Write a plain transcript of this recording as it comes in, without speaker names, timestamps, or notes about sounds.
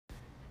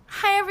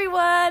Hi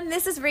everyone,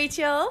 this is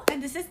Rachel.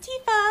 And this is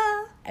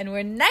Tifa. And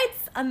we're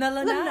nights on the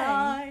Lanai.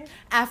 Lanai.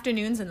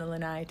 Afternoons in the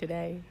Lanai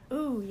today.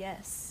 Ooh,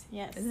 yes.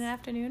 Isn't it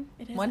afternoon?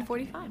 It is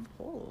 1:45.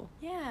 Oh.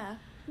 Yeah.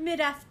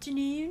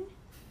 Mid-afternoon.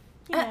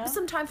 You know.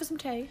 Some time for some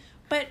tea.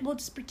 But we'll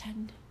just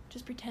pretend.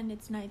 Just pretend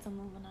it's nights on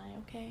the Lanai,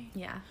 okay?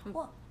 Yeah.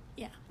 Well,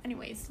 yeah.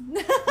 Anyways.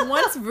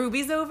 Once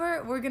Ruby's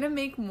over, we're going to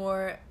make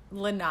more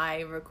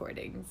Lanai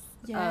recordings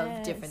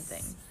of different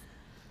things.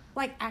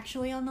 Like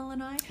actually on the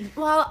Lanai?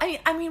 Well,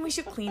 I mean, we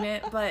should clean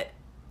it, but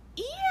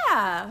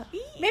yeah.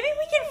 Maybe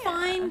we can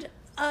find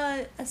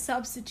a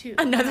substitute.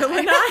 Another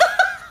Lanai.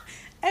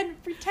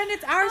 And pretend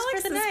it's ours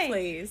for the night.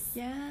 Place.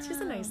 Yeah. She's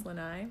a nice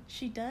Lanai.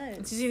 She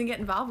does. She's going to get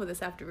involved with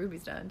us after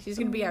Ruby's done. She's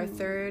going to be our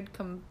third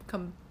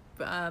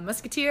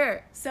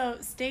musketeer. So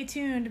stay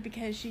tuned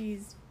because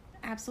she's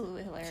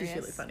absolutely hilarious. She's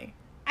really funny.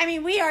 I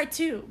mean, we are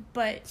too,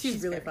 but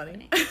she's really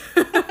funny.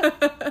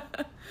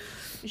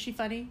 Is she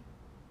funny?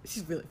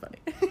 She's really funny.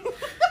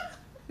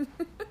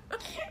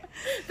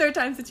 Third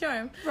time's the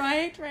charm.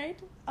 Right.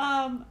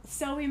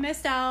 So we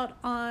missed out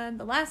on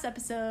the last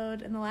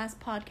episode and the last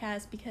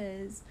podcast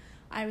because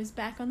I was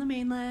back on the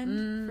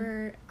mainland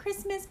for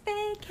Christmas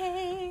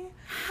vacay.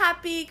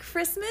 Happy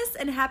Christmas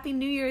and Happy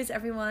New Year's,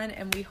 everyone.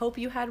 And we hope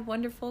you had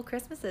wonderful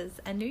Christmases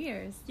and New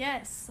Year's.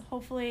 Yes.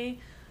 Hopefully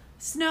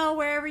snow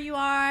wherever you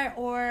are,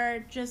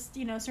 or just,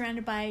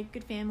 surrounded by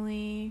good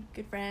family,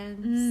 good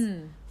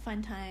friends,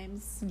 fun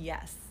times.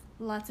 Yes.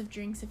 Lots of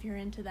drinks if you're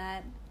into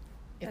that.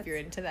 If you're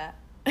into that.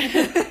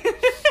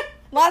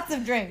 Lots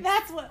of drinks.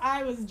 That's what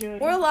I was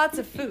doing. Or lots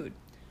of food.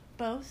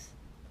 Both.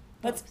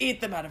 Let's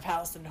eat them out of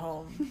house and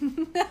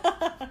home.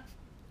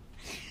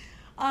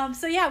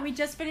 So yeah, we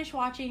just finished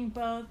watching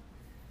both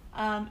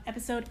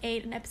episode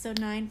 8 and episode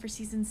 9 for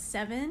season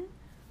 7.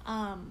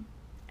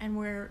 And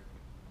we're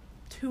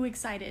too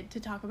excited to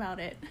talk about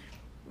it.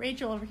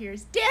 Rachel over here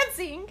is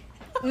dancing.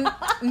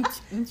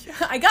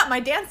 I got my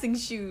dancing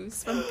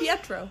shoes from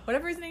Pietro.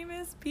 Whatever his name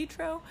is.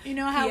 Pietro. You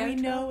know how we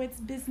know it's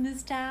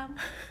business time?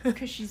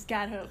 Because she's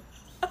got her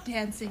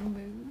dancing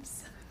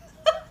moves.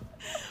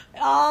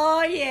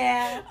 Oh,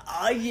 yeah.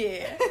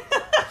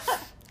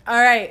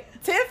 All right.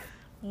 Tiff,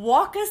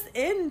 walk us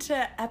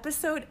into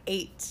episode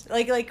 8.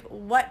 Like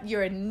what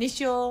your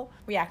initial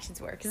reactions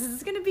were. Because this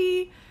is going to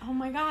be... Oh,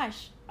 my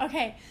gosh.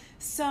 Okay.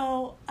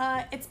 So,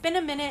 it's been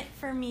a minute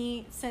for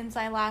me since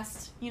I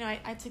last,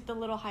 I took the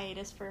little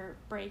hiatus for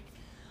break.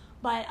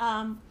 But,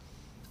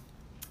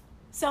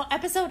 so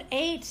episode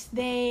 8,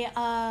 they,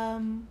 I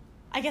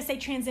guess they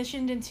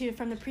transitioned into,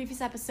 from the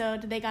previous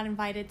episode, they got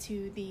invited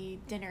to the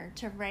dinner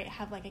to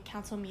have like a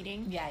council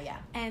meeting. Yeah.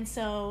 And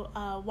so,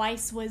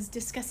 Weiss was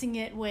discussing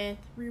it with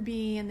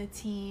Ruby and the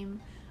team,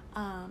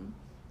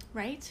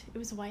 right? It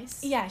was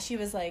Weiss? Yeah, she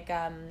was like,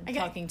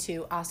 talking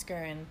to Oscar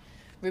and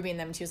Ruby and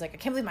them, and she was like, I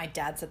can't believe my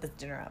dad set this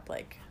dinner up,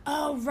 like...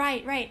 Oh,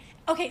 right.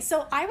 Okay,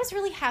 so I was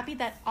really happy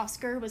that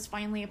Oscar was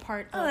finally a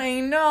part of I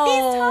know.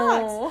 these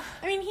talks.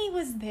 I mean, he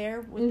was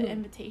there with the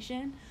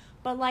invitation,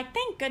 but,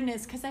 thank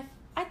goodness, because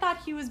I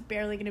thought he was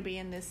barely going to be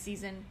in this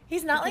season.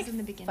 He's not, in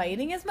the beginning.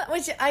 Fighting as much,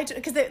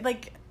 because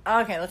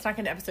okay, let's not get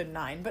into episode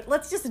 9, but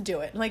let's just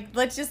do it.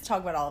 Let's just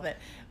talk about all of it.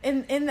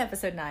 In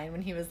episode 9,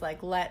 when he was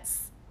like,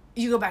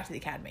 you go back to the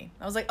academy.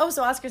 I was like, oh,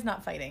 so Oscar's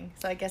not fighting.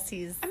 So I guess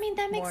he's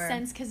that makes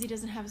sense because he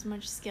doesn't have as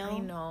much skill. I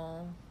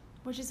know.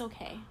 Which is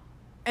okay.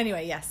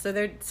 Anyway, yes. So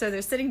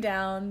they're sitting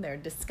down. They're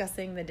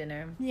discussing the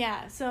dinner.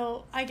 Yeah.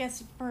 So I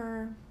guess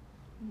for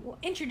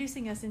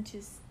introducing us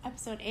into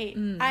episode 8,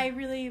 I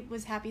really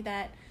was happy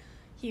that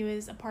he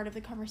was a part of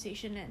the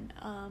conversation,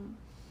 and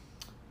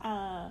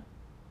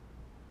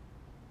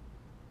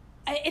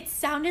it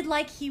sounded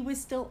like he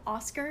was still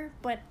Oscar,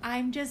 but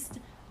I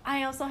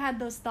also had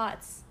those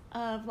thoughts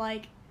of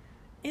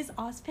is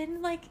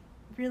Ozpin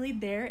really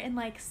there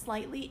and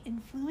slightly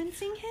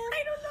influencing him?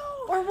 I don't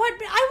know. Or what?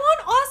 I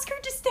want Oscar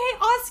to stay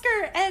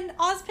Oscar and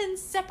Ozpin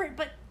separate,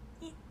 but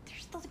they're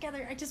still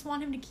together. I just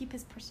want him to keep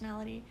his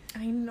personality.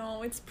 I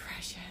know, it's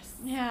precious.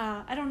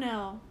 Yeah, I don't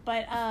know,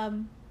 but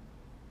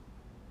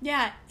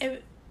yeah,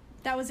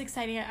 that was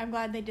exciting. I'm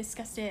glad they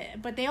discussed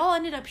it, but they all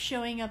ended up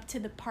showing up to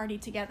the party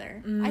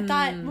together. I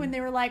thought when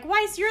they were like,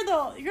 Weiss, you're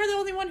the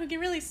only one who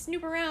can really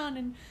snoop around,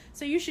 and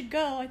so you should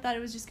go. I thought it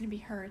was just gonna be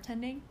her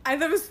attending. I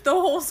thought it was the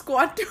whole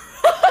squad.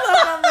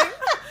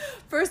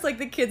 First,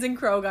 the kids and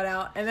Crow got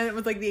out, and then it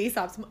was the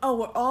Aesops. Oh,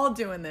 we're all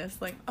doing this.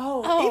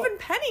 Even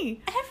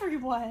Penny.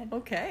 Everyone.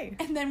 Okay.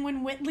 And then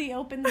when Whitley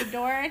opened the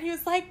door, and he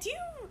was like, do you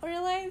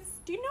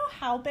know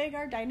how big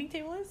our dining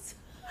table is?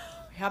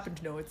 I happen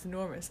to know it's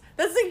enormous.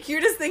 That's the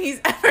cutest thing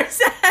he's ever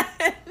said.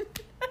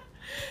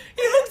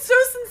 He looked so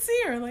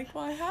sincere.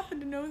 Well, I happen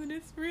to know that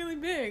it's really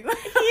big.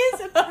 He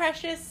is a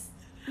precious,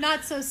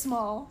 not so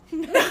small.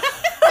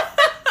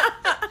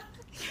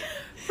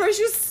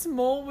 Precious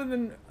small with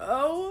an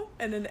O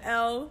and an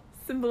L,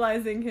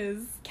 symbolizing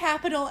his...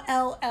 Capital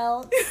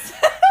LL.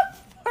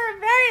 For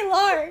very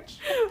large.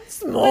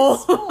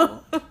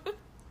 Small.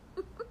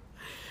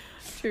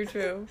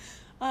 True.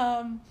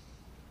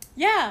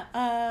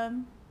 Yeah.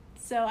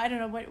 So I don't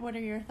know, what are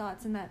your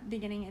thoughts in that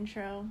beginning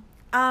intro?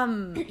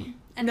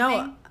 And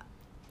Anything?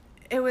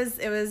 It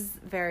was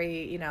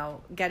very,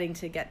 getting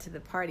to get to the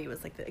party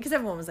was like, because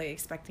everyone was like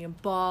expecting a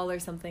ball or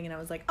something, and I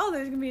was like, oh,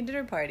 there's gonna be a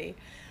dinner party.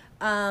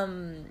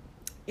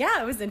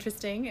 Yeah, it was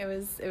interesting. It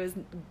was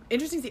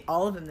interesting to see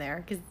all of them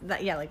there, because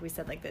like we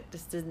said, like that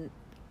just didn't.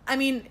 I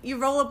mean, you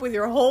roll up with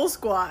your whole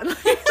squad.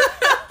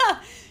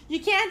 You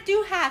can't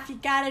do half. You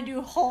gotta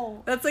do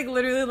whole. That's like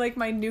literally like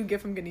my new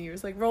gif I'm gonna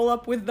use. Like, roll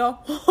up with the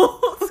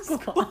whole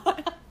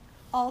squad.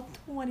 All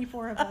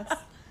 24 of us.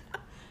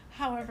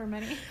 However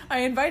many.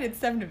 I invited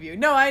 7 of you.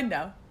 No, I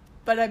know.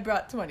 But I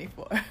brought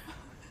 24.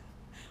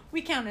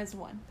 We count as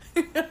one.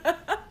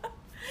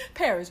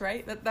 Pairs,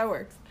 right? That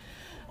works.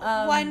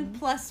 1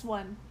 plus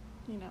 1.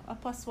 A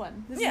plus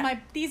 1.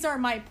 These are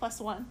my plus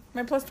 1.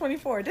 My plus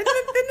 24. Didn't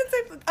it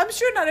say? I'm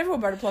sure not everyone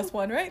brought a plus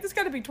 1, right? There's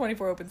got to be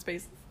 24 open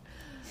spaces.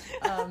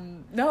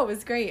 No, it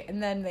was great.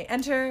 And then they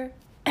enter,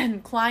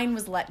 and Klein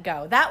was let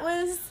go. That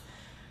was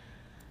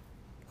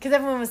because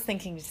everyone was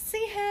thinking to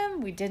see him.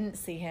 We didn't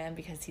see him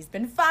because he's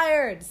been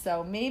fired.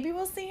 So maybe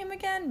we'll see him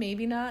again.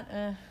 Maybe not.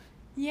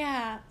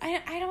 Yeah,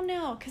 I don't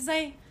know, because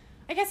I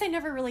guess I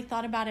never really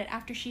thought about it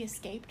after she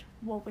escaped,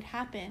 what would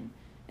happen.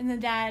 And the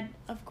dad,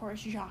 of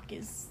course, Jacques,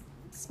 is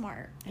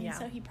smart, and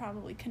so he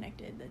probably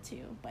connected the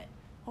two. But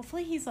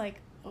hopefully he's like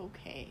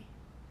okay.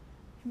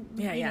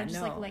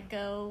 Just like let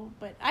go.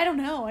 But I don't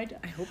know. I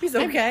hope he's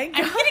okay.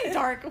 I'm getting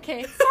dark.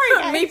 Okay, sorry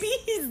guys. Maybe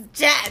he's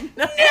dead.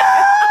 No.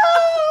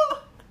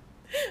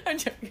 I'm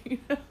joking.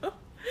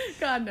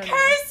 God no.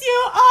 Curse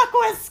you,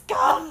 aqua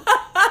scum.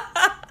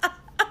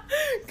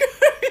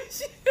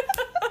 Curse you.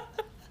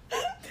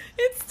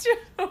 It's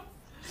true.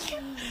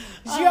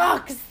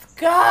 Jacques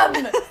scum.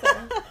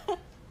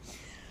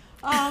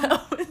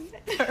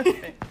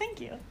 Perfect.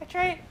 Thank you. I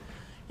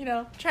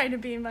try to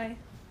be a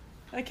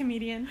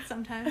comedian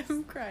sometimes.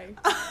 I'm crying.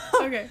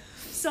 Okay.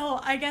 So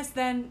I guess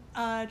then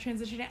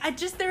transitioning.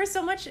 There was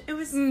so much. It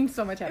was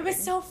so much happening. It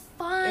was so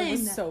fun. It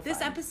was so fun.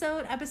 This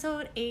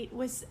episode 8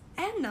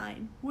 and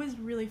 9 was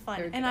really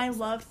fun, and I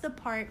loved the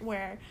part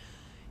where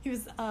he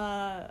was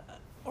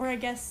or I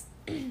guess,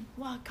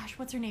 well, gosh,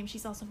 what's her name?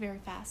 She's also very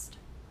fast.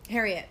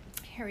 Harriet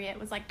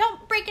was like,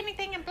 don't break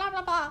anything and blah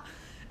blah blah,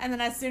 and then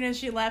as soon as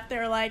she left, they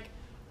were like,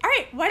 all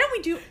right, why don't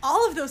we do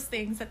all of those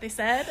things that they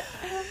said?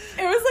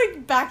 It was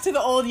like back to the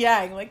old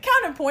Yang. Like,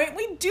 counterpoint,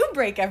 we do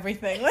break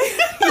everything. Like,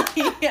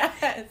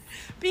 yes.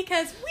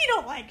 Because we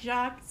don't like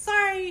Jacques.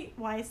 Sorry,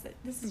 Weiss,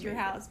 this is your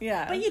house.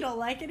 Yeah. But you don't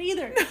like it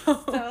either.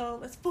 No. So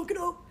let's fuck it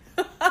up.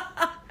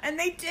 And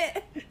they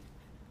did.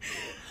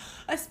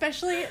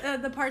 Especially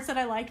the parts that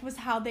I liked was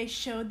how they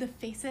showed the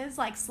faces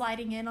like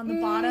sliding in on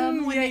the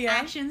bottom when the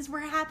actions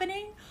were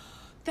happening.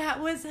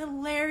 That was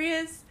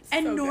hilarious.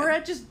 And so Nora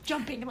good. Just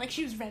jumping like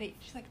she was ready.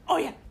 She's like, oh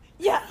yeah,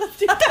 let's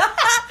do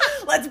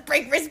that. Let's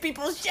break rich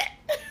people's shit.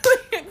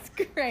 It's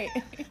great.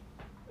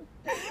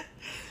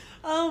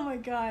 Oh my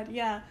god,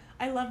 yeah.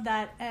 I love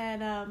that.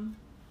 And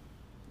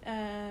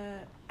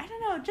I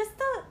don't know, just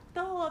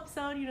the whole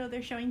episode,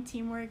 they're showing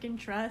teamwork and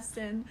trust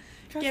and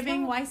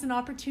giving Weiss an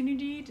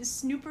opportunity to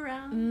snoop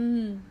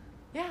around.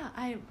 Yeah,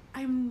 I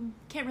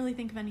can't really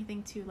think of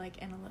anything too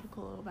like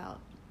analytical about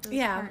those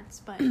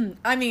parts, but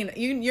I mean,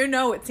 you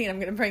know what scene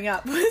I'm gonna bring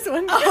up. This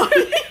one. Crow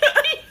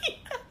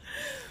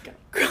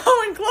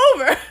and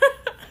Clover.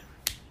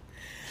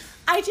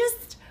 I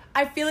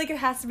feel like it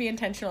has to be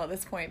intentional at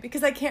this point,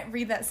 because I can't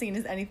read that scene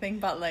as anything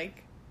but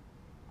like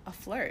a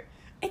flirt.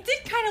 It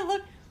did kind of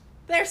look,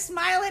 they're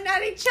smiling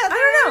at each other.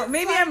 I don't know.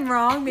 Maybe I'm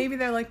wrong. Maybe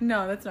they're like,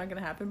 no, that's not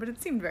gonna happen. But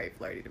it seemed very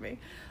flirty to me.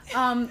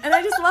 And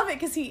I just love it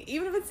because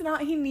even if it's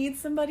not, he needs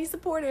somebody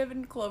supportive,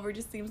 and Clover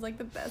just seems like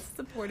the best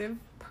supportive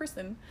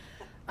person.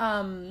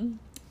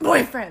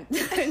 Boyfriend.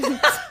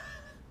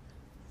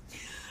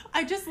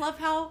 I just love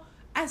how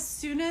as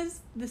soon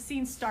as the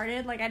scene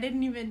started, like I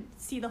didn't even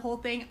see the whole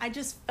thing, I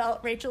just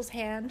felt Rachel's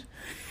hand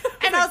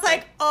and I was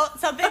like, oh,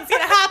 something's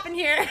gonna happen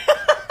here.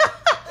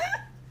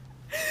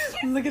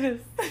 Look at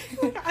this.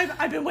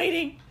 I've been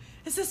waiting.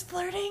 Is this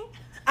flirting?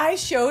 I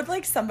showed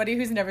like somebody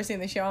who's never seen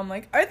the show, I'm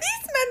like, are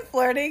these men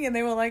flirting? And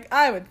they were like,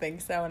 I would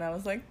think so. And I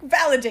was like,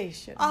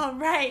 validation. Oh,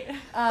 right.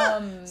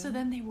 So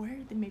then they were,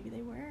 then maybe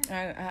they were.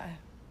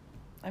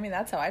 I mean,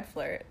 that's how I'd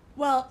flirt.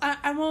 Well,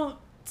 I won't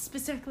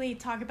specifically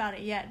talk about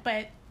it yet,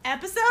 but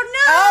episode 9.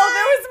 Oh,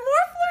 there was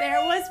more flirting.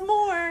 There was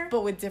more.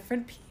 But with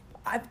different people.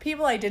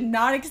 People I did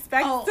not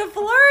expect to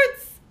flirt.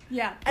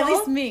 Yeah. At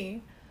least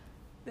me.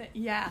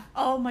 Yeah.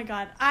 Oh my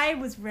god. I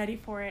was ready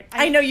for it.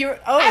 I know you were.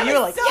 Oh, you were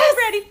like, so yes!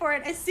 ready for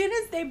it. As soon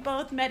as they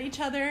both met each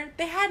other,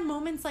 they had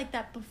moments like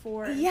that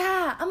before.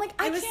 Yeah. I'm like,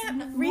 I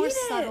can't read it. More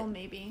subtle,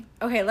 maybe.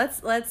 Okay,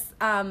 let's.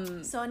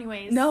 So,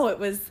 anyways. No, it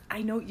was.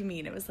 I know what you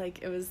mean. It was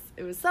like it was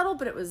subtle,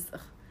 but it was.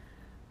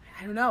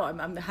 I don't know.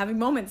 I'm having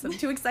moments. I'm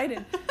too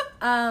excited.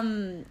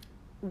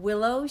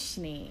 Willow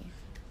Schnee.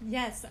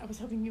 Yes, I was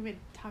hoping you would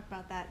talk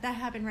about that. That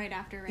happened right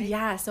after, right?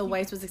 Yeah, so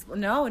Weiss was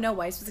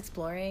Weiss was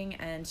exploring,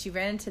 and she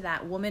ran into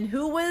that woman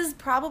who was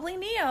probably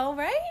Neo,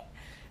 right?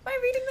 Am I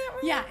reading that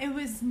wrong? Yeah, it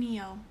was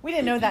Neo. We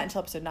didn't know that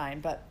until episode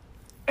 9,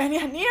 and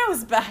yeah,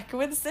 Neo's back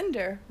with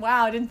Cinder.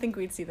 Wow, I didn't think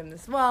we'd see them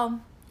this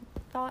well.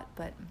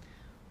 But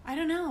I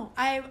don't know.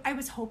 I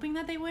was hoping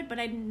that they would, but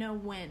I didn't know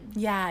when.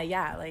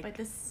 Yeah, like. But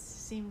this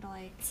seemed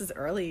like... This is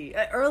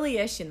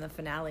early-ish in the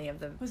finale of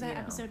the... Was that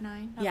episode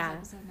 9? That yeah. was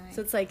episode 9.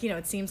 So it's like,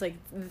 it seems like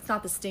it's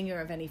not the stinger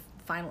of any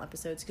final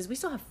episodes, because we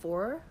still have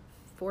four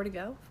to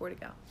go.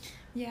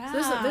 Yeah.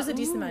 So there's a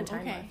decent amount of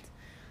time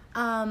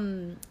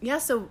left. Yeah,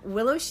 so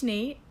Willow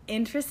Schnee,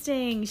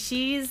 interesting.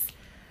 She's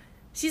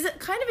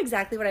kind of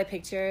exactly what I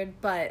pictured,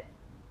 but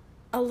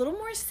a little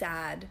more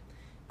sad,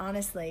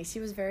 honestly. She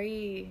was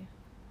very...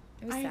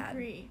 It was sad. I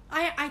agree.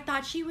 I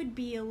thought she would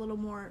be a little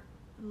more,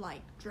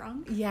 like,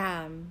 drunk.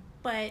 Yeah.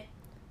 But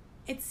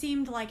it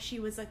seemed like she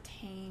was a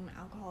tame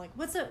alcoholic.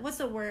 What's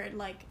the word?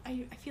 Like,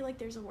 I feel like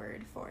there's a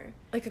word for...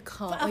 Like a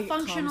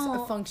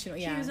functional...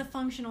 yeah. She was a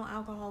functional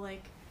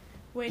alcoholic,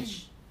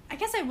 which I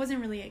guess I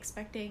wasn't really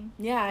expecting.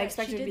 Yeah, I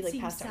expected her to be, like,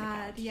 passed out on the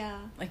couch. Yeah.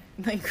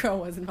 Like Girl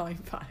was in Volume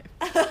 5.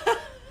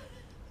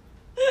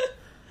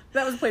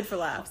 That was played for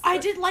laughs. I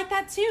did like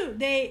that, too.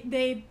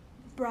 They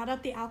brought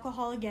up the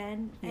alcohol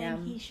again,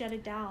 and he shut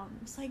it down.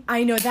 It's like...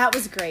 I know, that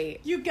was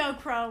great. You go,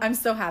 Crow. I'm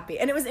so happy.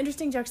 And it was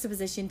interesting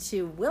juxtaposition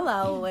to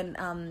Willow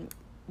when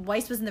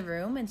Weiss was in the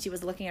room and she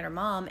was looking at her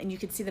mom, and you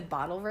could see the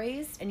bottle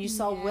raised, and you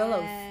saw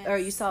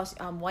you saw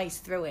Weiss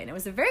throw it. And it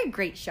was a very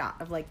great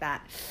shot of, like,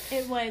 that.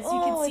 It was.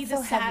 You could see the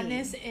so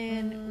sadness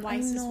in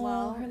Weiss as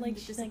well. Her, like,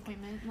 the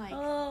disappointment. Like,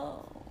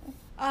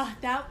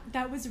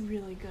 that was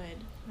really good.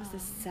 It was a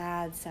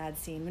sad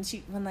scene.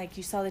 When like,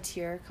 you saw the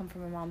tear come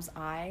from her mom's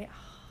eye.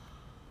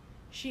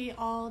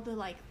 All the,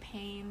 like,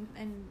 pain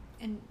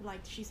and like,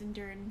 she's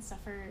endured and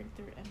suffered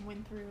through and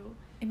went through.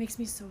 It makes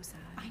me so sad.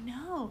 I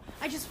know.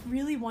 I just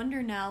really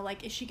wonder now,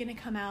 like, is she gonna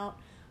come out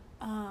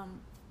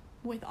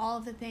with all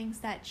of the things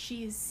that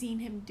she's seen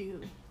him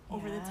do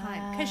over the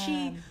time? Because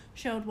she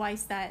showed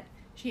Weiss that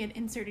she had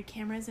inserted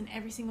cameras in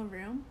every single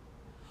room.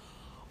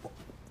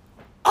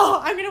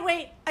 Oh, I'm gonna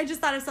wait. I just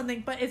thought of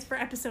something, but it's for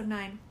episode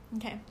 9.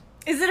 Okay.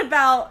 Is it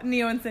about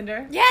Neo and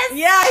Cinder? Yes!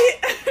 Yeah!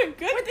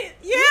 Good.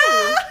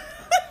 Yeah!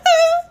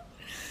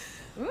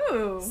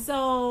 Ooh.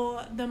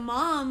 So the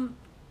mom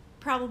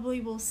probably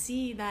will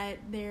see that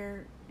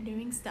they're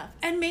doing stuff,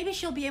 and maybe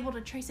she'll be able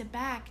to trace it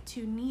back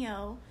to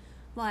Neo,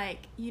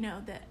 like,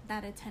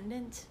 that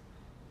attendant.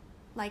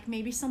 Like,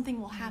 maybe something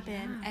will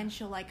happen, and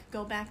she'll, like,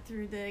 go back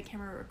through the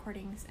camera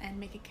recordings and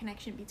make a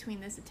connection between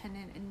this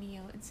attendant and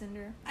Neo and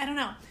Cinder. I don't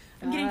know.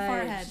 I'm getting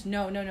far ahead.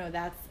 No,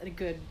 that's a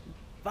good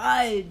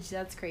fudge.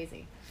 That's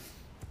crazy.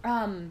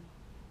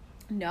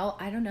 No,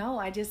 I don't know.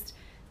 I just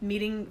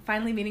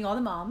finally meeting all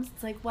the moms.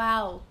 It's like,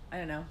 wow. I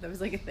don't know. That was,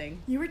 like, a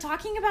thing. You were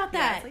talking about that.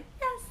 Yeah, it's like,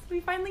 yes, we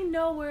finally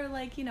know where,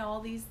 like, all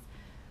these,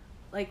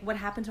 like, what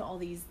happened to all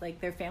these,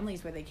 like, their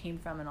families, where they came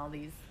from, and all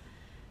these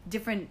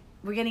different...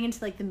 We're getting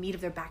into, like, the meat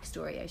of their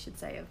backstory, I should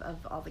say,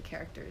 of all the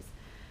characters.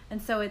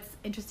 And so it's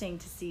interesting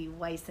to see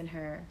Weiss in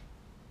her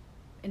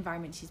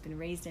environment she's been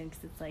raised in,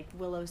 because it's like,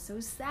 Willow's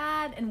so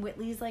sad, and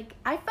Whitley's like...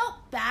 I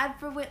felt bad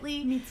for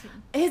Whitley. Me too.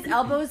 His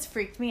elbows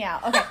freaked me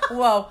out. Okay,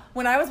 whoa.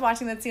 When I was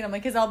watching that scene, I'm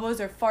like, his elbows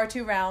are far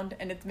too round,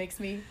 and it makes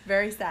me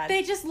very sad.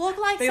 They just look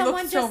like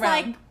someone just,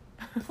 like,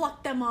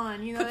 plucked them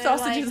on, Put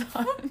sausages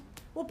like, on.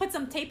 We'll put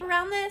some tape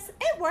around this.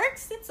 It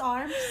works. It's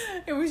arms.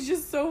 It was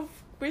just so...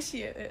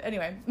 squishy.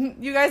 Anyway,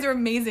 you guys are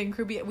amazing,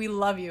 Kruby. We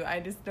love you. I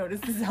just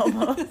noticed his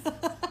elbows.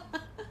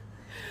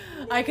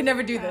 I could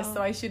never do this,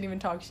 so I shouldn't even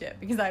talk shit,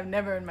 because I've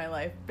never in my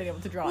life been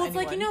able to draw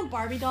anyone. It's like,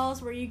 Barbie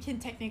dolls, where you can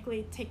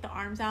technically take the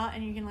arms out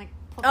and you can, like,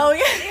 pull them.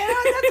 Yeah. That's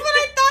what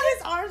I thought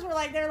his arms were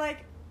like. They're like,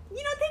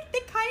 they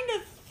kind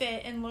of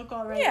fit and look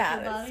all right. Yeah,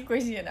 that's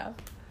squishy enough.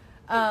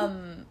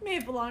 May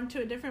have belonged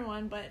to a different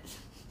one, but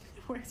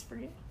it works for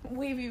you.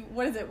 Wavy,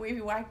 what is it?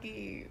 Wavy,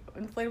 wacky,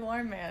 inflatable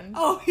arm man.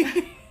 Oh,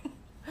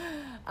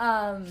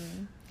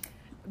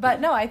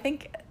 but no, I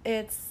think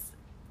it's...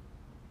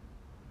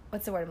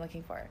 What's the word I'm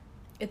looking for?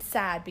 It's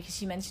sad, because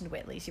she mentioned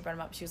Whitley. She brought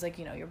him up. She was like,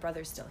 your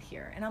brother's still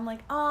here. And I'm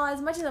like,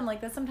 as much as I'm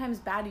like, that's sometimes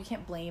bad. You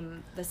can't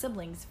blame the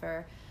siblings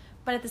for...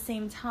 But at the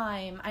same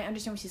time, I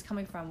understand where she's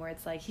coming from, where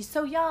it's like, he's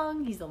so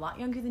young. He's a lot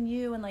younger than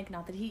you. And, like,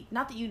 not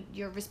that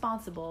you're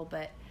responsible,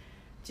 but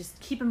just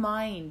keep in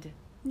mind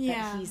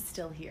that he's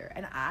still here.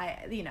 And I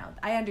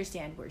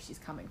understand where she's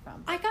coming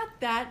from. I got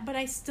that, but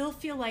I still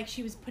feel like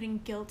she was putting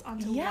guilt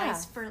onto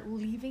Weiss for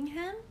leaving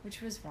him.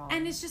 Which was wrong.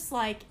 And it's just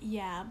like,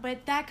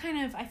 but that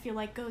kind of, I feel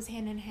like, goes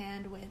hand in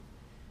hand with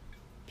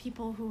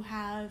people who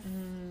have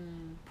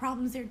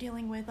problems they're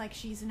dealing with, like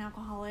she's an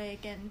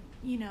alcoholic, and,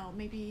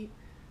 maybe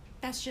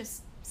that's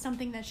just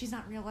something that she's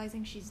not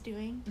realizing she's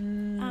doing.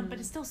 But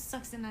it still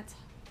sucks, and that's,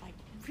 like,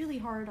 really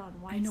hard on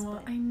Weiss.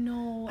 I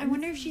know. I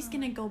wonder if she's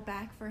going to go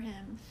back for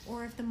him,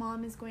 or if the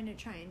mom is going to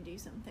try and do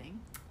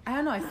something. I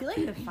don't know. I feel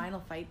like the final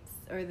fights,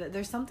 or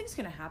there's something's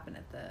going to happen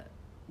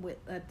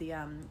at the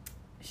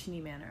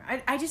Schnee Manor.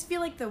 I just feel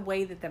like the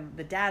way that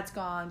the dad's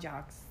gone,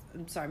 Jacques.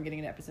 I'm sorry, I'm getting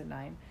into episode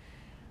 9.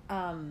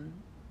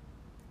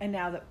 And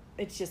now that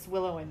it's just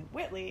Willow and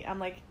Whitley, I'm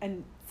like,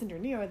 and Cinder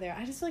and Neo are there.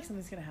 I just feel like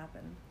something's going to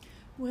happen.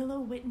 Willow,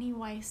 Whitney,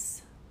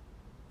 Weiss.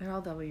 They're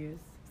all W's.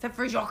 Except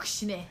for Jacques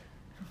Schnee.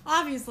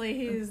 Obviously,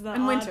 he's the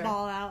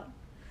oddball out.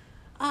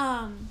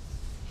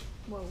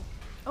 Whoa.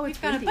 Oh, it's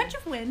We've got a windy. bunch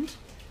of wind.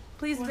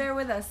 Please What? bear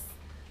with us.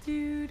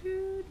 Do,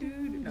 do,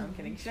 do, do. No, I'm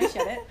kidding. Should I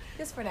shut it?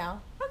 Just for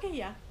now. Okay,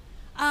 yeah.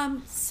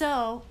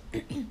 So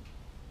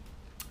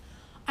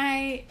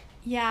I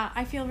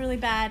feel really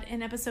bad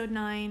in episode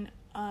 9.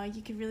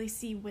 You could really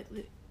see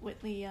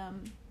Whitley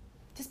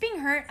just being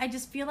hurt. I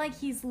just feel like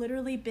he's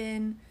literally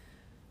been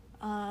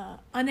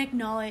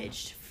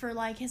unacknowledged for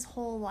like his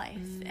whole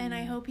life, and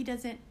I hope he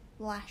doesn't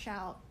lash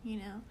out, you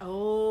know.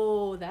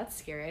 Oh, that's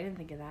scary. I didn't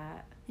think of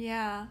that.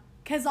 Yeah,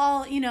 because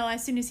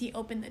as soon as he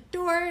opened the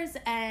doors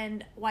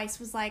and Weiss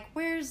was like,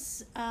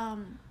 where's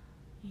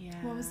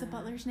what was the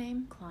butler's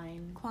name?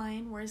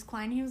 Klein. Where's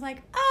Klein? He was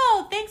like,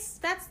 oh, thanks,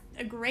 that's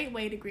a great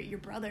way to greet your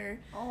brother.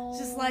 Oh,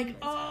 Just like,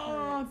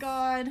 oh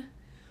God.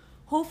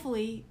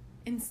 Hopefully,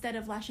 instead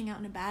of lashing out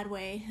in a bad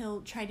way,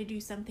 he'll try to do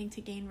something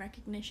to gain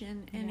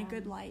recognition and a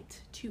good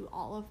light to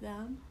all of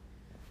them.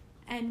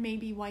 And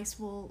maybe Weiss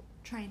will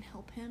try and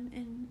help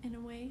him in a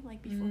way,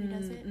 like before he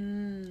does it.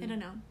 I don't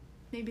know.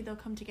 Maybe they'll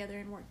come together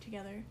and work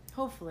together.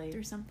 Hopefully.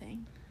 Through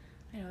something.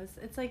 I know,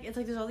 it's like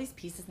there's all these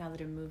pieces now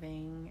that are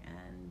moving,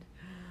 and...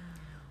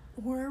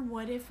 Or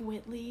what if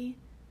Whitley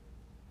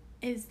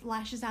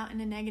lashes out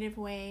in a negative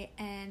way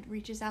and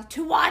reaches out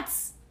to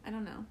Watts? I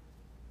don't know.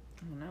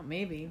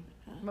 Maybe.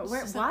 But It's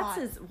where just a Watts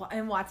thought. is...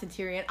 And Watts and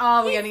Tyrion.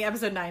 Oh, we're getting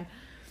episode 9.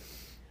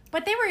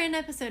 But they were in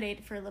episode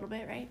 8 for a little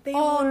bit, right? They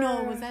no,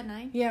 were. was that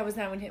 9? Yeah, it was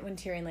that when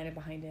Tyrion landed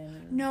behind him.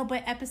 And... No,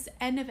 but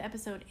end of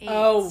episode 8.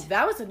 Oh,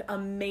 that was an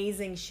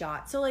amazing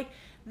shot. So like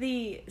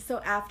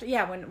after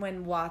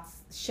when Watts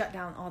shut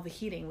down all the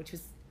heating, which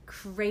was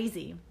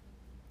crazy,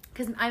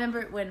 because I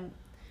remember when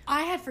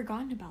I had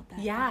forgotten about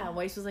that.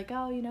 Weiss was like,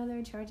 oh, they're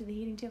in charge of the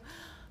heating too.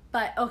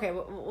 But okay,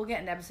 we'll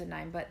get into episode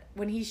 9. But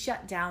when he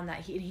shut down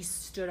that heat, and he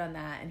stood on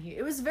that, and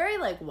it was very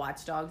like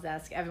Watch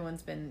Dogs-esque.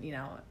 Everyone's been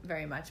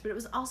very much, but it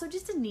was also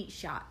just a neat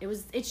shot.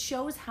 It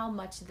shows how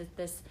much that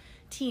this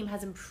team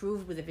has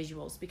improved with the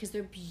visuals, because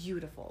they're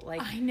beautiful.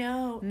 Like, I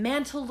know.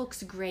 Mantle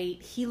looks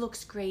great. He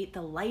looks great.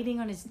 The lighting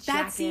on his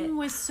jacket. That scene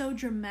was so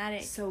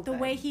dramatic. So the good.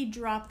 way he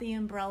dropped the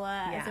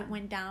umbrella as Yeah. it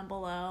went down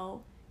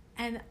below.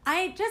 And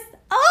I just,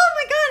 oh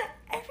my God,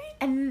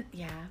 everything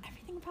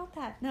about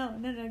that. No,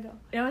 go.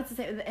 It's the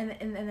same.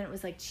 And then it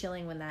was like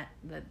chilling when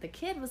the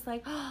kid was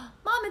like, oh,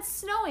 Mom, it's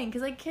snowing.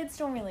 Because like kids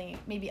don't really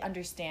maybe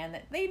understand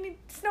that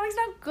snowing's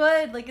not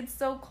good. Like, it's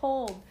so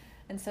cold.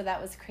 And so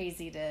that was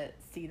crazy to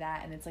see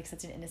that, and it's like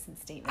such an innocent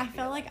statement. I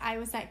felt like I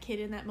was that kid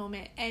in that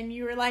moment, and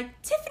you were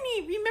like,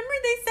 Tiffany, remember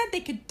they said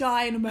they could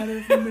die in a matter of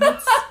a few minutes? And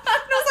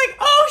I was like,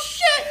 oh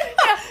shit!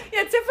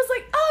 Yeah, Tiff was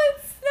like, oh,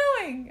 it's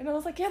snowing. And I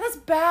was like, yeah, that's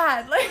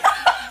bad. Like,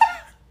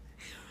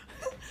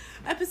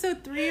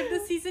 Episode 3 of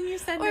the season, you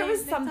said? or it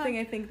was something,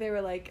 I think they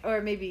were like,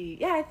 or maybe,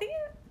 I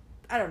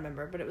don't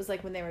remember, but it was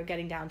like when they were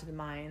getting down to the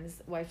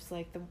mines, wife's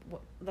like, the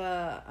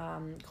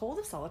cold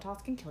of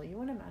Solitos can kill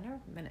you in a matter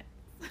of minutes.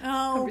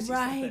 Oh,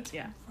 right.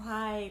 Yeah.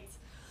 Right.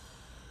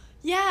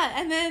 Yeah,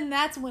 and then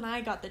that's when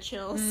I got the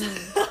chills. I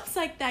was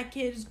like, that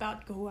kid is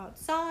about to go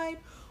outside.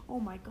 Oh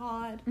my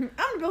God. I'm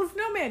gonna build a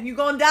snowman. You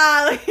gonna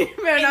die. Like, you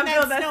better not Ain't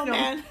build that that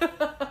snowman.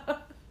 snowman.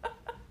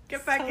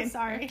 Get back So in.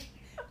 sorry.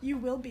 You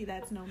will be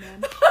that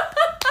snowman.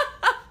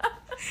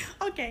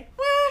 Okay.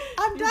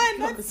 I'm done.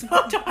 Build That's the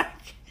so dark.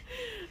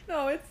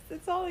 No,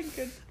 it's all in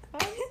good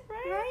fun,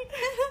 right?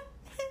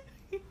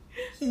 Right?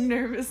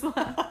 Nervous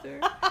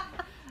laughter.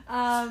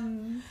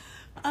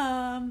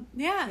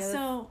 Yeah,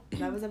 so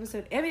that was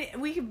episode. I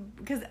mean,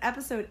 because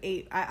episode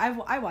 8,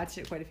 I watched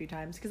it quite a few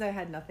times because I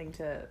had nothing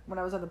to. When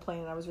I was on the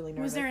plane, I was really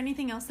nervous. was there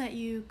anything else that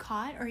you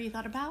caught or you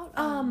thought about?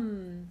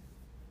 I'm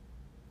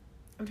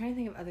trying to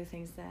think of other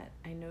things that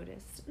I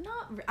noticed.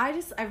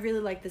 I really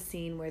liked the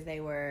scene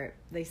where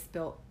they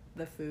spilt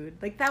the food.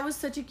 Like, that was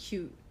such a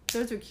cute.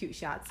 Those were cute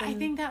shots. I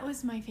think that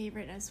was my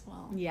favorite as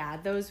well. Yeah,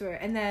 those were.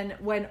 And then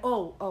when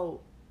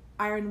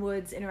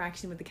Ironwood's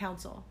interaction with the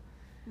council.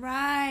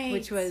 Right.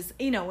 Which was,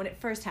 when it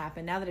first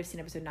happened. Now that I've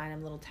seen episode 9, I'm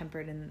a little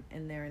tempered in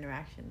their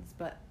interactions.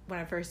 But when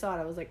I first saw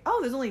it, I was like, oh,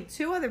 there's only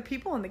 2 other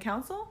people in the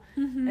council?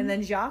 Mm-hmm. And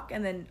then Jacques,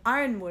 and then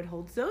Ironwood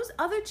holds those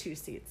other 2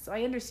 seats. So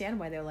I understand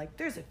why they're like,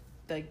 there's a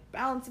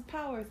balance of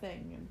power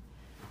thing. And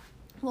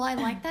well, I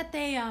like that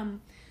they,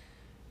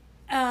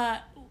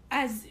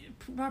 as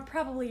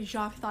probably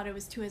Jacques thought it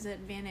was to his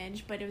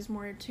advantage, but it was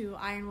more to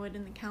Ironwood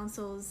and the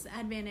council's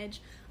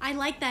advantage. I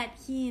like that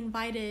he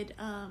invited,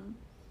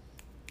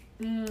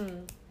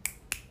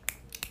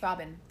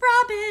 Robin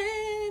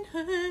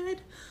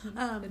Hood.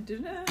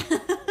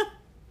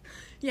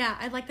 Yeah,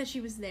 I like that she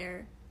was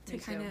there to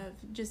kind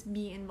of just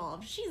be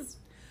involved. She's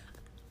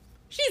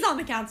on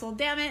the council,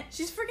 damn it.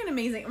 She's freaking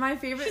amazing. My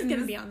favorite She's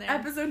gonna be on there.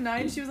 Episode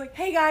 9, she was like,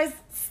 hey guys,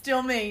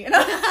 still me. And I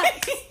was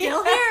like,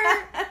 Still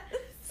here.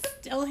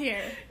 Still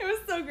here. It was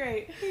so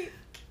great.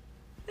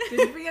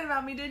 Didn't forget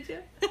about me, did you?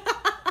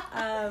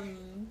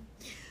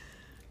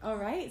 All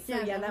right. So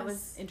yeah, that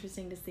was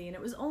interesting to see. And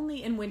it was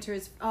only in Winter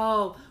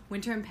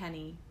and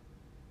Penny.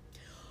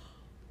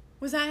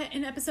 Was that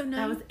in episode 9?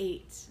 That was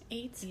 8.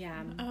 8?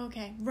 Yeah. Oh,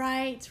 okay.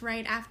 Right.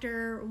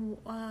 After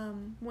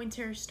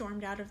Winter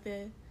stormed out of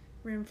the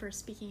room for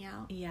speaking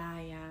out. Yeah.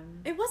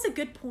 It was a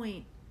good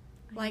point.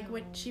 Like know.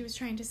 what she was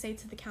trying to say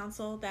to the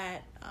council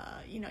that,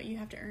 you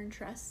have to earn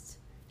trust.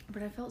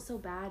 But I felt so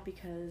bad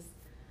because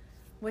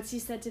what she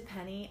said to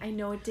Penny, I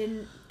know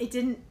she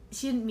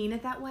didn't mean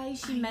it that way.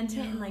 She meant it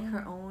in like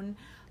her own,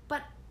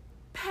 but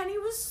Penny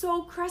was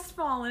so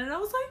crestfallen, and I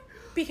was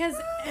like, because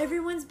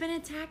everyone's been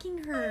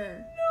attacking her.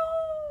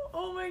 No!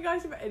 Oh my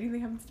gosh, if anything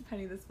happens to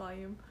Penny this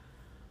volume.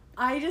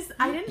 I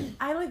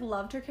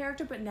loved her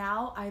character, but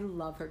now I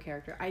love her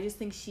character. I just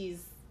think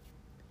she's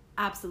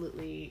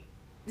absolutely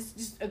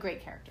just a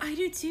great character. I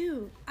do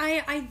too.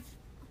 I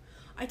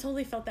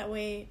totally felt that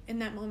way in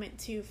that moment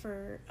too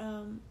for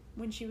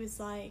when she was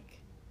like,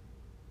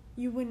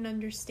 you wouldn't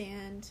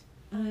understand.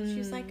 She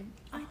was like,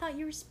 I thought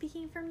you were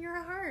speaking from your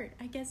heart.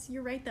 I guess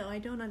you're right, though. I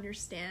don't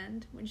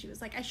understand. When she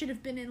was like, I should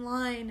have been in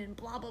line and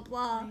blah, blah,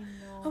 blah.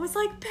 I was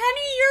like,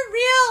 Penny, you're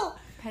real.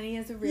 Penny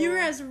is a real. You're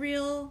as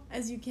real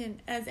as you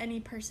can, as any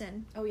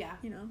person. Oh, yeah.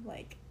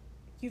 Like,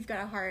 you've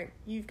got a heart.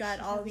 You've got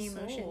all the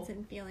emotions soul.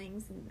 And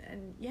feelings.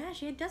 And yeah,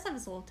 she does have a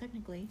soul,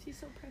 technically. She's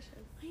so precious.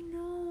 I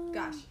know.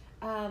 Gosh.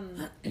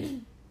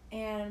 And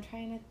I'm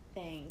trying to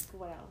think.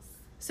 What else?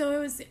 So it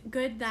was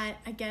good that,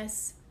 I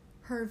guess,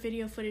 her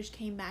video footage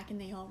came back and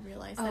they all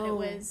realized that it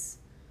was...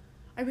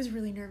 I was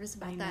really nervous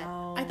about that.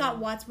 Know. I thought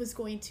Watts was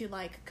going to,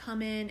 like,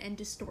 come in and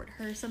distort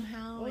her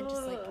somehow. And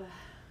just, like...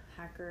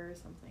 Hacker or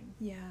something.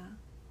 Yeah.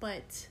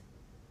 But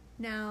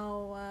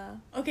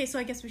now... okay, so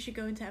I guess we should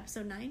go into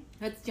episode 9.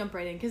 Let's jump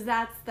right in, because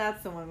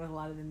that's the one with a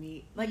lot of the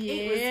meat. Like, yeah.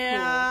 it was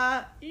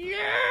cool.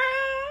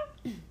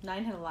 Yeah!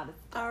 9 had a lot of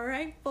stuff. All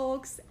right,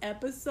 folks.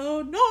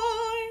 Episode 9!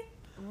 Oh,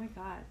 my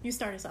God. You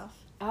start us off.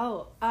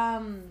 Oh,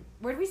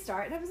 where did we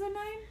start in episode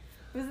 9?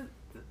 Was it...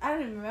 I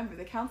don't even remember.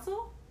 The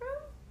council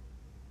room?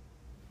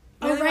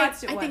 Oh, right.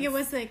 I think it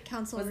was the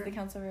council room. Was it the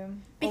council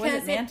room? Because or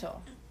was it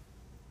Mantle?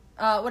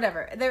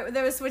 Whatever.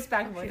 There was switch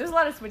back and forth. There's a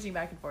lot of switching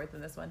back and forth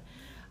in this one.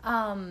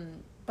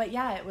 But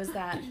yeah, it was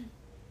that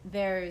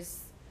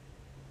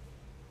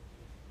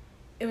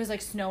it was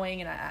like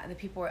snowing and the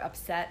people were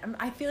upset.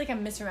 I feel like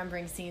I'm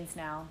misremembering scenes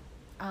now.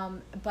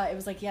 But it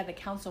was like, yeah, the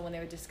council, when they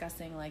were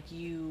discussing, like,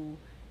 you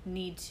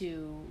need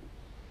to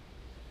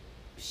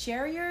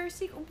share your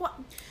secret.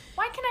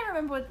 Why can't I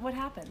remember what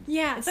happened?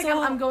 Yeah, it's like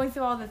I'm going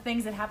through all the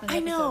things that happened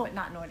in the episode, but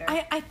not in order.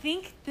 I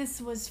think this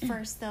was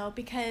first though,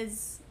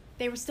 because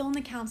they were still in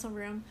the council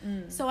room.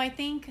 So I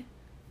think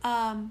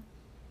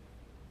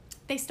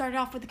they started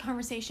off with the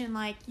conversation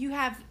like, you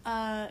have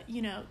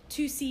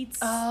 2 seats,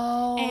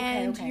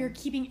 and you're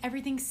keeping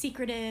everything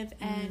secretive,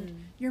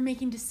 and you're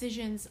making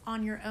decisions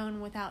on your own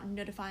without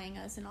notifying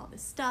us and all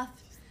this stuff.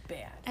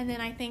 Bad. And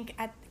then I think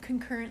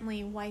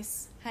concurrently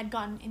Weiss had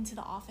gotten into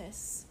the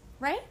office,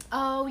 right?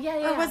 Oh,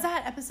 yeah. Or was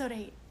that episode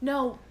 8?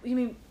 No, you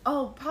mean,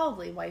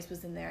 probably Weiss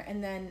was in there,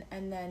 and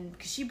then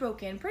because she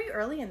broke in pretty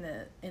early in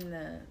the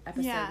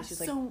episode. Yeah, she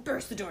was like,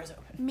 burst the doors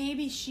open.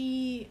 Maybe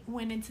she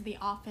went into the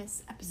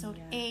office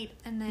episode 8,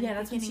 and then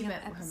that's when she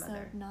beginning met of her mother.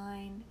 episode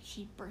 9,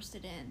 she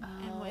bursted in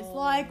and was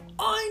like,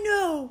 I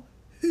know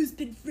who's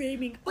been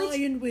framing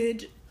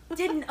Ironwood. So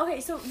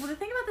the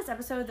thing about this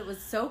episode that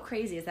was so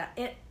crazy is that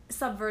it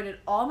subverted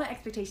all my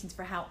expectations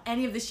for how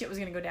any of this shit was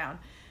going to go down.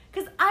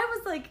 Because I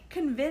was, like,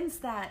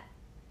 convinced that,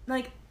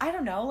 like, I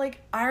don't know,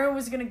 like, Iron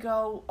was going to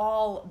go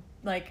all,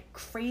 like,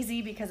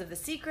 crazy because of the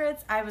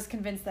secrets. I was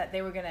convinced that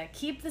they were going to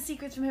keep the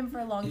secrets from him for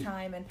a long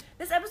time. And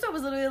this episode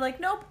was literally like,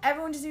 nope,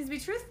 everyone just needs to be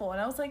truthful.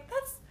 And I was like,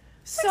 that's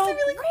so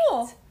really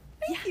cool.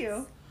 Thank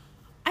you.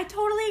 I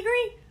totally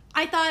agree.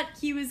 I thought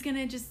he was going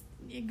to just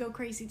go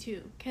crazy,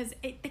 too. Because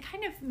it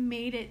kind of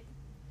made it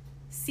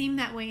seem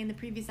that way in the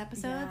previous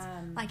episodes.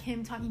 Yeah. Like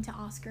him talking to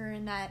Oscar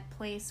in that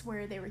place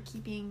where they were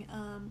keeping...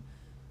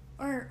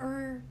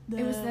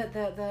 it was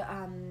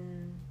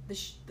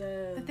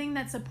the thing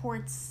that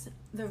supports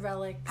the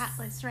relics,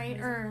 Atlas, right?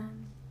 Or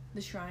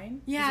the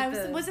shrine?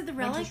 Yeah, was it the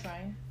relic?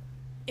 Shrine?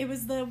 It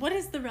was what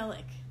is the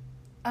relic?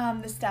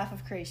 The Staff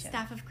of Creation.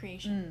 Staff of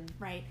Creation,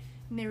 right?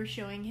 And they were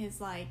showing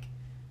his like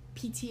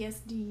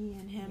PTSD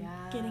and him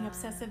getting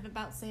obsessive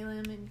about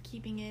Salem and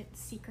keeping it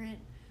secret.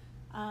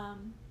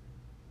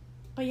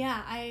 But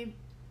yeah,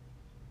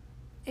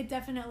 it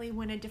definitely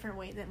went a different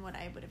way than what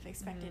I would have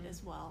expected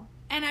as well.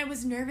 And I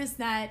was nervous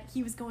that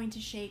he was going to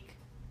shake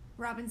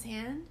Robin's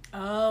hand.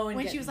 Oh, and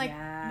when she was like,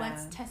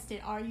 let's test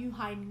it. Are you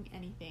hiding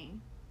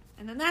anything?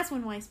 And then that's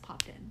when Weiss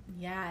popped in.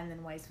 Yeah, and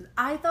then Weiss was...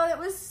 I thought it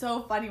was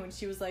so funny when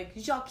she was like,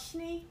 Jacques,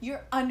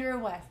 you're under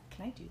arrest.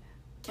 Can I do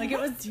that? It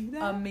was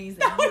amazing.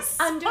 That was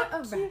so under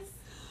arrest. Cute.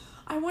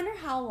 I wonder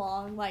how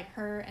long, like,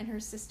 her and her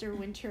sister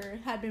Winter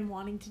had been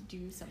wanting to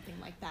do something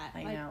like that.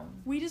 I know.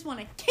 We just want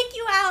to kick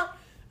you out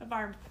of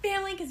our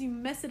family because you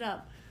mess it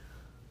up.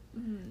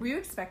 Were you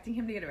expecting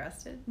him to get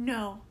arrested?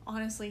 No,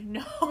 honestly,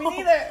 no. Me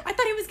neither. I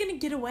thought he was gonna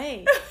get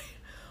away.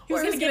 He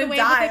was gonna get away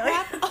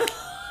die.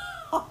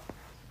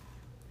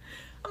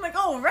 I'm like,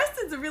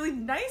 arrested's a really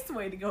nice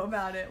way to go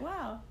about it.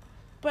 Wow.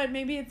 But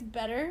maybe it's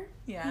better.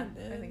 Yeah,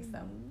 I think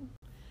so.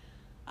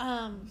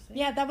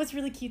 Yeah, that was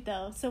really cute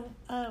though. So,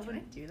 can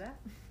I do that?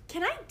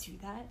 Can I do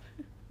that?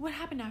 What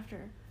happened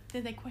after?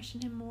 Did they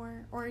question him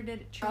more, or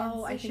did it transition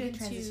Oh, I think it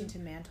transitioned to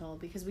Mantle,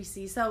 because we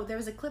see... So, there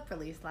was a clip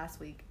released last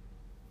week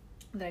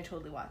that I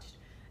totally watched.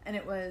 And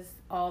it was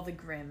all the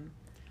Grimm.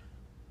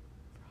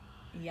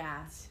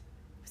 Yeah.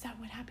 Was that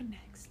what happened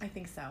next? I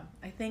think so.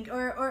 I think...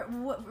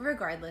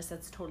 regardless,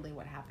 that's totally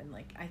what happened.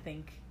 Like, I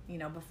think, you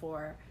know,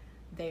 before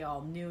they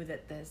all knew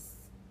that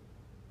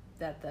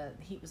the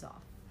heat was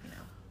off, you know.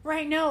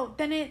 Right, no.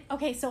 Then it...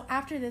 Okay, so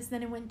after this,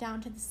 then it went down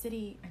to the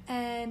city.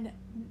 And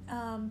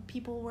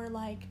people were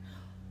like...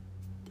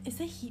 Is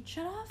the heat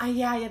shut off?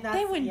 Yeah, that's...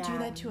 They wouldn't do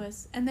that to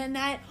us. And then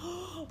that...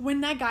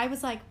 When that guy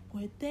was like,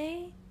 would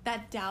they?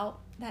 That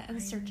doubt, that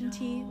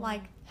uncertainty,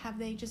 like, have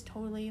they just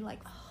totally, like...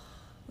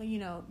 You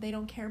know, they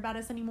don't care about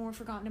us anymore,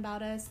 forgotten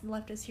about us,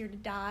 left us here to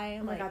die.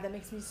 Oh my God, that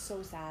makes me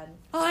so sad.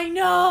 I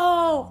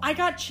know! I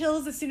got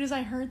chills as soon as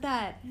I heard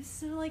that. It's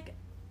so, like...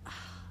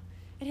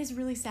 It is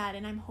really sad,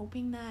 and I'm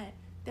hoping that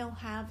they'll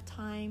have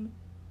time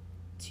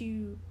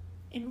to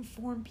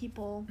inform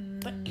people,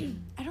 but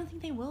I don't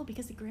think they will,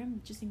 because the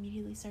Grimm just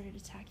immediately started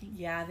attacking.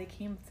 Yeah, they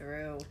came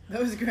through.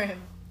 Those Grimm.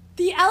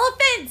 The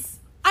elephants!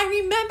 I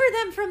remember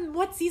them from...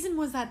 What season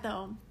was that,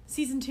 though?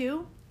 Season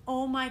 2?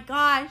 Oh my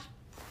gosh.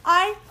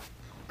 I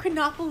could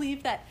not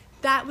believe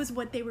that was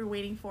what they were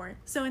waiting for.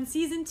 So in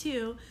season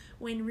 2,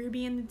 when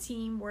Ruby and the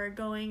team were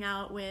going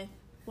out with...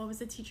 What was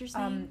the teacher's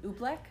name?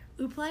 Uplek.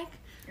 Uplek?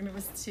 And it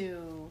was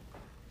to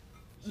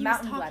He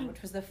Mountain was talking... Glen,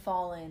 which was the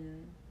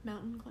fallen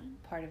Mountain Glen?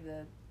 part of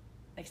the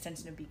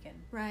extension of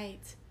Beacon. Right.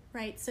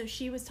 So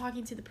she was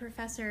talking to the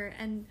professor,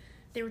 and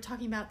they were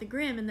talking about the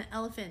Grimm and the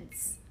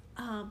elephants.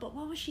 But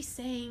what was she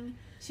saying?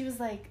 She was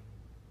like,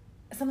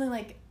 something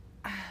like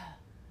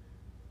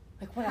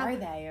what are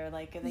they? Or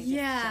like, are they just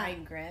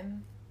giant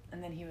Grimm?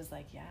 And then he was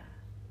like, yeah.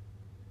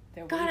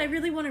 They're God, I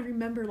really want to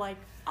remember, like...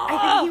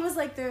 I think he was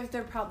like,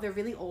 they're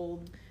really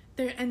old.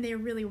 They're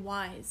really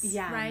wise,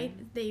 yeah. Right?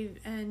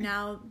 And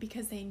now,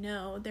 because they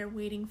know, they're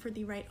waiting for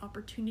the right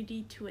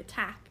opportunity to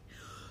attack.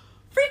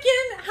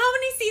 Freaking how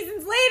many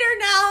seasons later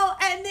now,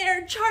 and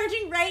they're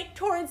charging right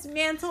towards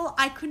Mantle.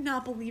 I could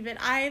not believe it.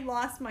 I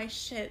lost my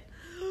shit.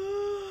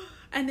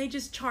 And they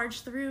just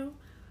charged through,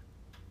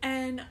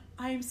 and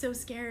I'm so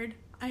scared.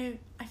 I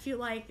feel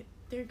like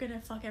they're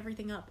gonna fuck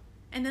everything up,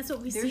 and that's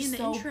what we see in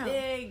the intro.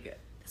 Big.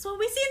 That's what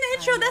we see in the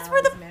intro. That's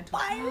where the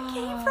fire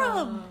came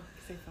from.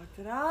 They fucked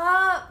it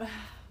up.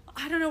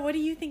 I don't know. What do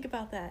you think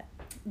about that?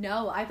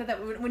 No, I thought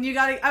that when you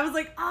got it, I was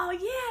like, oh yeah,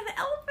 the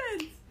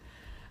elephants.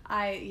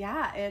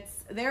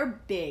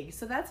 They're big,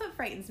 so that's what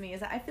frightens me.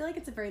 Is I feel like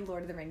it's a very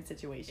Lord of the Rings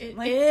situation.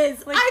 It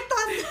is. Like, I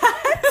thought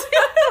that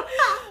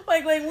too.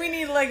 like we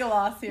need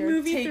Legolas here,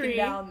 Movie taking 3.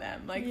 down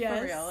them, Yes.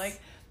 For real.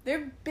 Like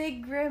they're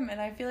big Grimm,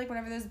 and I feel like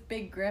whenever there's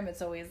big Grimm,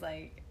 it's always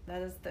like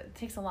that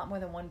takes a lot more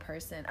than one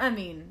person. I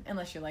mean,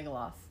 unless you're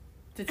Legolas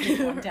to take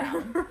one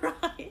down,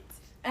 Right?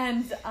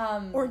 And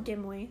or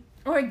Gimli.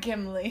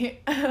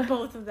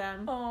 Both of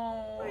them.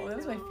 Oh, that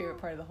was my favorite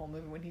part of the whole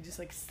movie, when he just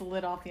like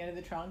slid off the end of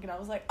the trunk, and I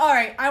was like, all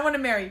right, I want to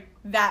marry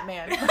that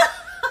man.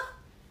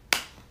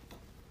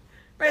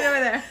 Right over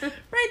there.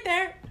 Right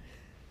there.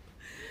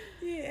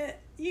 Yeah,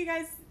 you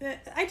guys,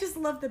 I just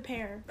love the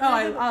pair. They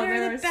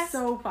were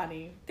so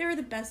funny. They were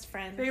the best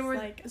friends. They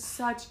were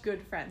such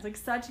good friends.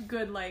 Such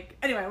good,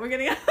 anyway, we're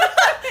getting... All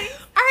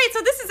right,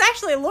 so this is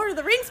actually a Lord of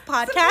the Rings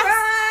podcast.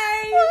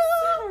 Surprise!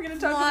 We're going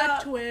to talk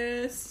about...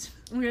 twist.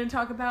 We're going to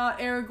talk about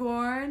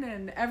Aragorn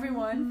and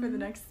everyone for the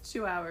next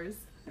 2 hours.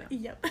 No.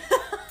 Yep.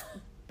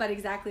 But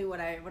exactly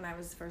when I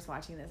was first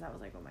watching this, I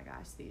was like, oh my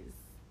gosh, these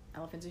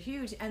elephants are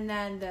huge. And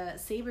then the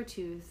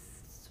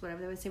saber-tooths,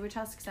 whatever they were,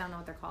 saber-tusks, I don't know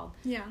what they're called.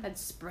 Yeah. That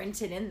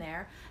sprinted in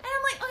there. And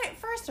I'm like, okay,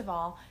 first of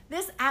all,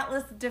 this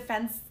Atlas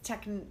defense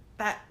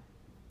that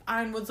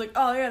Ironwood's like,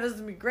 oh yeah, this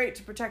is going to be great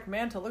to protect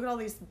Mantle. Look at all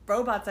these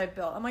robots I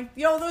built. I'm like,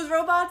 yo, those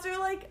robots are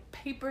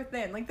paper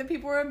thin. The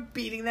people were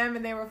beating them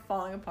and they were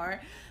falling apart.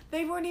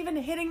 They weren't even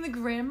hitting the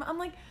Grimm. I'm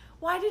like,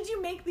 why did you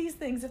make these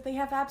things if they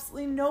have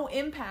absolutely no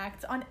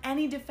impact on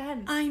any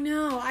defense? I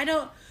know. I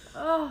don't...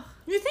 Oh,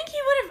 you think he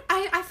would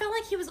have... I felt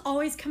like he was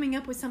always coming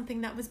up with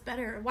something that was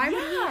better. Why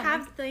would he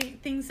have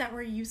things that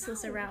were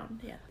useless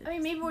around? Yeah. I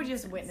mean, maybe we're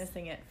just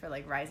witnessing it for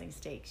rising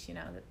stakes,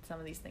 that some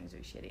of these things are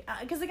shitty.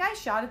 Because the guy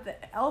shot at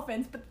the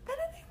elephants, but then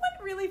they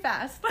went really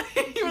fast.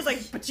 He was like,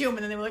 "Bachoom," and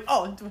then they were like,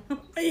 "Oh,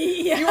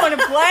 yeah. You want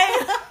to play?"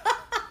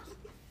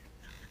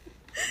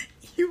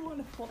 You want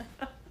to play?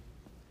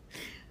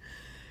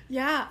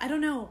 Yeah, I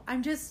don't know.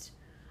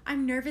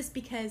 I'm nervous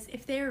because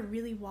if they're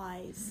really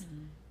wise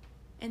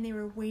and they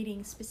were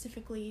waiting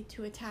specifically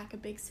to attack a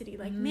big city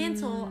like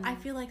Mantle, I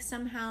feel like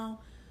somehow,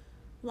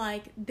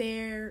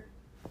 they're...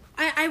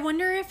 I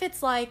wonder if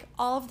it's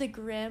all of the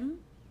Grimm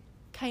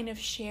kind of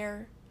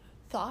share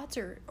thoughts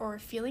or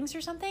feelings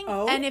or something.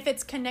 Oh. And if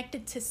it's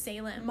connected to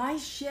Salem. My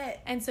shit.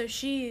 And so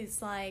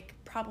she's,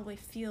 probably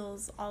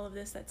feels all of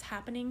this that's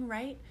happening,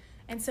 right?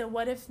 And so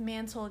what if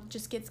Mantle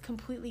just gets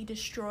completely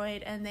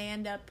destroyed and they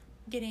end up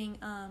getting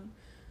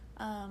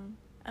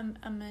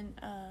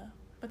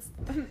What's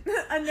anemone?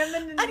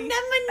 Anemone.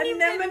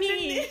 Anemone.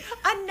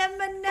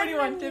 What do you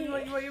want?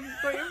 What you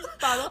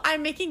bottle?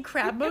 I'm making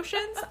crab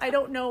motions. I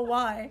don't know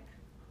why.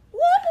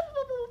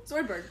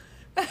 Zoidberg.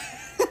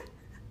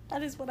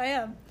 That is what I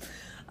am.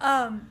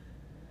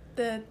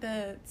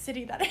 The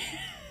city that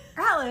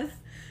Alice.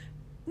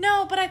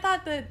 No, but I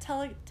thought the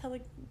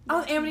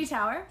Oh, Amity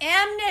Tower.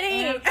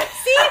 Amity.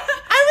 See,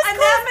 I was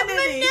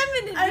Anemone.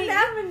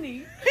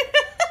 Anemone.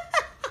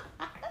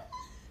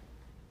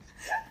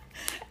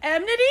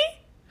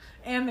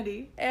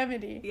 Amity.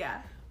 Amity.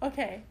 Yeah.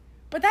 Okay,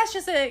 but that's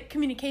just a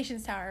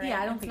communications tower, right?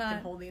 Yeah, I don't think they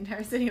can hold the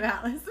entire city of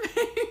Atlas.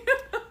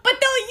 But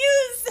they'll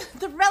use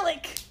the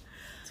relic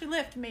to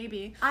lift,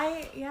 maybe.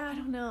 I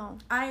don't know.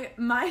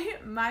 My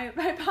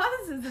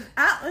hypothesis of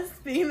Atlas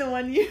being the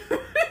one you.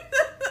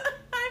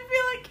 I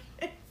feel like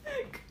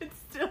it could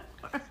still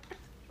work.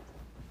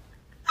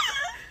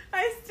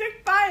 I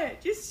stick by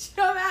it. Just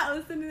shove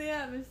Atlas into the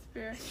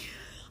atmosphere.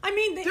 I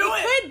mean, they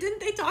could. Didn't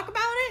they talk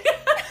about it?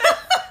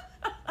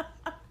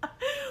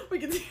 We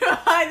can see how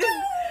high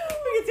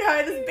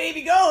this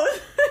baby goes.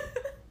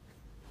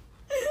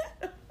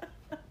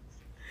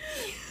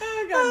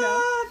 Oh god, no.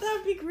 Oh, that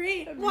would be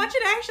great. Watch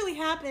it actually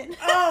happen.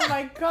 Oh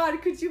my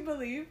god, could you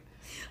believe?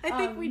 I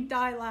think we'd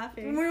die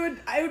laughing.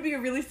 It would be a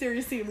really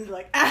serious scene. We'd be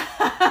like,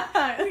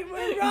 we were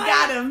right.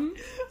 Got him.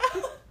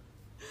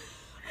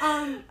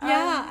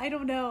 Yeah, I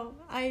don't know.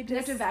 They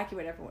have to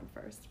evacuate everyone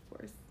first, of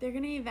course. They're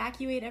gonna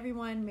evacuate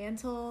everyone.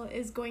 Mantle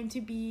is going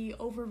to be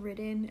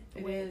overridden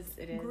with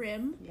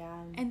Grimm.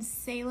 Yeah. And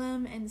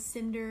Salem and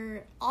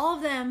Cinder, all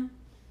of them.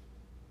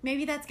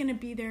 Maybe that's gonna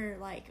be their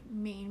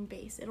main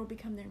base. It'll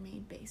become their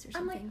main base or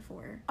something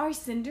for. Are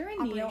Cinder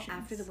and Neo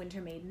after the Winter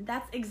Maiden?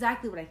 That's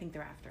exactly what I think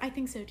they're after. I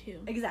think so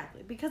too.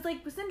 Exactly, because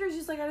Cinder's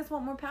just I just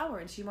want more power,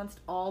 and she wants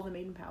all the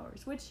Maiden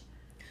powers, which.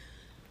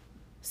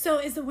 So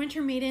is the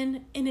Winter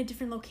Maiden in a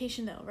different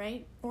location though,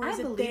 right? Or is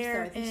it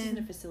there? I think she's in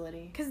a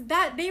facility. Because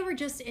they were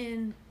just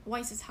in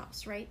Weiss's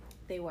house, right?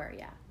 They were,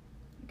 yeah.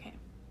 Okay.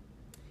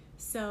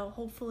 So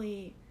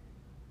hopefully,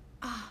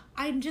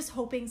 I'm just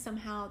hoping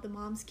somehow the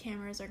mom's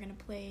cameras are gonna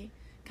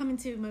come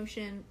into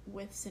motion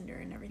with Cinder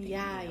and everything.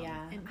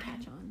 Yeah. And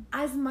catch on.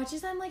 As much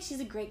as I'm she's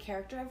a great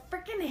character, I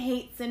freaking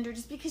hate Cinder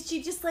just because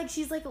she just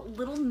she's a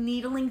little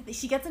needling.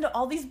 She gets into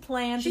all these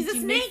plans. She's a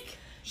snake.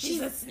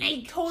 She's a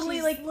snake. Totally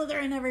she's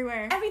slithering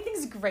everywhere.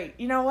 Everything's great.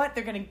 You know what?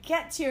 They're gonna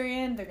get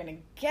Tyrion. They're gonna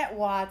get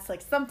Watts.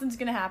 Something's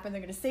gonna happen. They're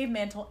gonna save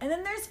Mantle. And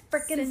then there's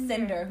freaking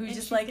Cinder, who's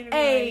just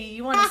hey,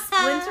 you want to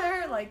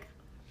splinter?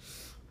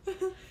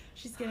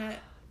 She's gonna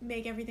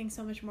make everything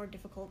so much more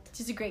difficult.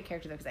 She's a great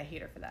character though, because I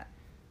hate her for that.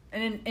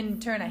 And in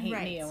turn, I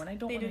hate Neo, and I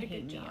don't want to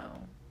hate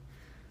Neo.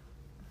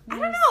 I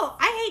don't know.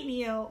 I hate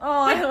Neo.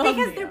 Oh, I love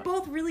because Neo. they're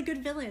both really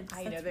good villains.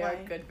 I know they are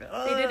good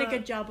villains. They did a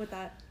good job with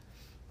that.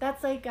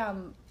 That's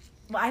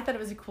well, I thought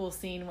it was a cool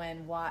scene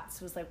when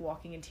Watts was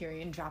walking and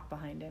Tyrion dropped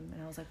behind him,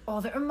 and I was like,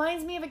 oh, that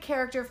reminds me of a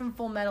character from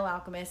Full Metal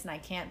Alchemist, and I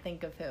can't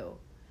think of who.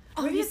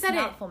 Oh, maybe you it's said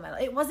not it. Full Metal.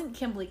 It wasn't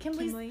Kimberly.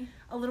 Kimberly's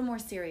a little more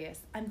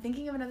serious. I'm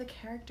thinking of another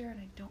character, and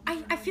I don't.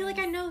 I feel like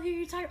I know who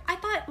you're talking. I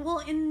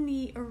thought in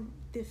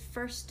the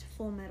first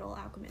Full Metal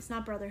Alchemist,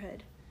 not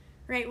Brotherhood,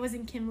 right?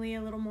 Wasn't Kimberly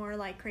a little more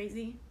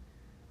crazy?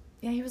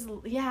 Yeah, he was.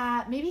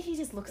 Yeah, maybe he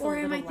just looks. Or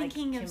a little am I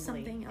thinking like of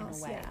something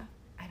else? Yeah.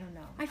 I don't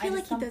know. I feel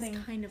like he does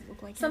kind of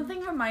look like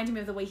something reminded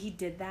me of the way he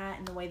did that,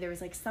 and the way there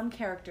was some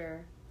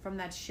character from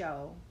that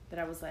show that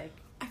I was like.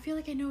 I feel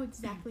like I know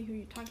exactly who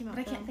you're talking about.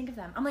 But I can't think of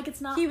them. I'm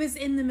it's not. He was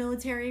in the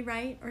military,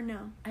 right? Or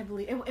no? I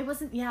believe it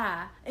wasn't.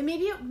 Yeah, and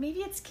maybe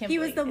it's Kimberly. He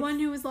was the one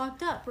who was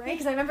locked up, right?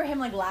 Because I remember him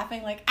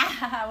laughing when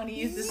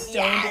he used the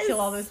stone to kill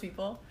all those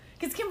people.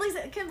 Because Kimberly's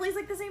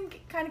the same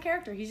kind of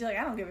character. He's I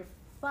don't give a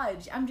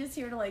fudge. I'm just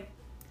here to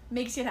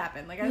make shit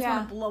happen. I just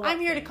want to blow up. I'm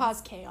here things. to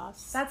cause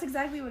chaos. That's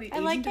exactly what he. I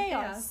like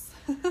chaos.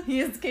 He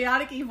is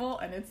chaotic evil,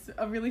 and it's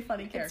a really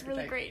funny character. It's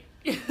really great.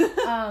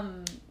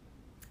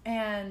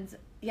 And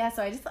yeah,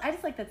 so I just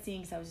like that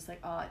scene because I was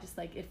just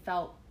it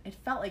felt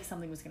like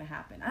something was gonna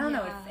happen. I don't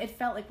know. It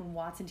felt like when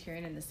Watts and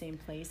Tyrion are in the same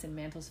place and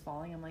Mantle's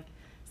falling. I'm like,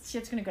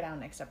 shit's gonna go down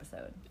next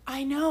episode.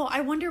 I know.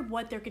 I wonder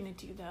what they're gonna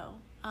do though.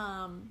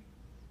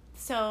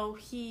 So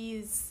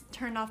he's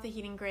turned off the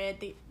heating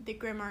grid. The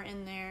Grimm are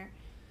in there.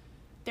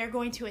 They're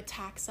going to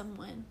attack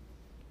someone.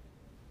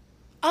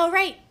 Oh,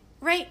 right.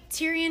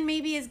 Tyrion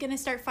maybe is going to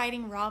start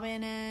fighting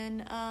Robin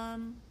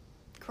and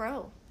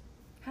Crow.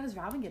 How does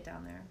Robin get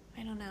down there?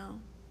 I don't know.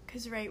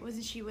 Because,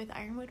 wasn't she with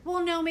Ironwood?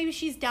 Well, no, maybe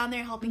she's down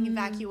there helping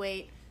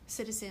evacuate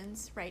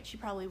citizens. Right, she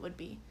probably would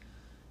be.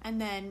 And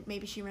then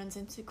maybe she runs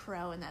into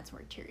Crow, and that's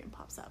where Tyrion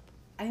pops up.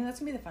 I think that's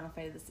going to be the final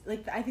fight of this.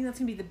 I think that's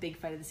going to be the big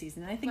fight of the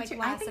season. And I think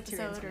last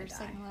episode or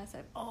second last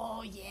episode.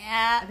 Oh,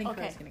 yeah. I think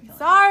Crow's going to kill him.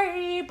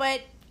 Sorry,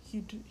 but...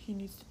 He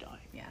needs to die.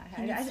 Yeah,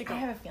 I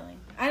have a feeling.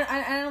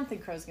 I don't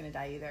think Crow's gonna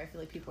die either. I feel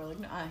like people are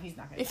like, no, he's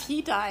not gonna die. If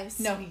he dies,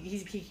 no,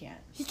 he can't.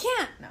 He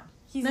can't. No,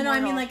 he's no.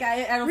 Immortal. I mean,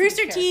 I don't.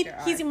 Rooster Teeth.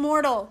 He's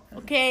immortal.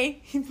 Okay,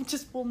 he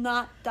just will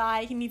not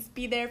die. He needs to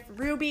be there for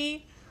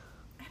Ruby.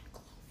 And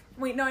Clover.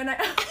 Wait, no, and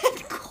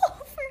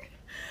Clover.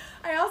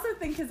 I also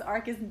think his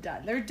arc isn't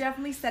done. They're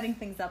definitely setting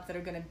things up that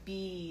are going to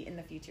be in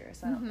the future.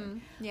 So I don't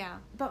think. Yeah.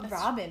 But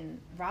Robin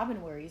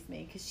worries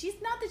me because she's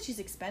not that she's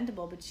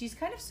expendable, but she's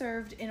kind of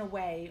served in a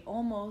way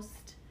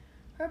almost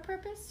her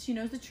purpose. She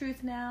knows the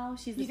truth now.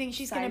 You think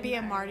she's going to be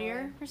a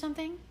martyr or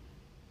something?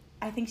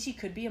 I think she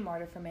could be a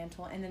martyr for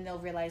Mantle, and then they'll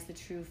realize the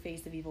true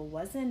face of evil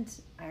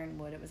wasn't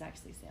Ironwood, it was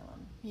actually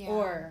Salem. Yeah.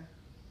 Or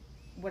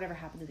whatever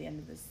happened at the end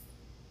of this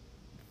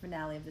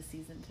finale of the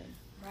season.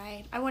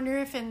 Right. I wonder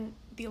if in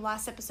the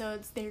last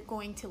episodes they're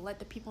going to let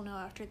the people know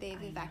after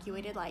they've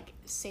evacuated, like,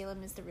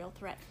 Salem is the real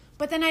threat.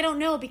 But then I don't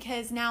know,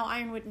 because now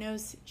Ironwood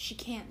knows she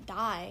can't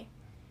die.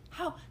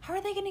 How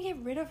are they going to get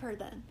rid of her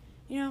then?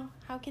 You know,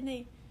 how can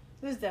they...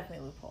 There's definitely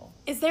a loophole.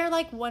 Is there,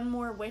 like, one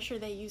more wish, or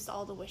they used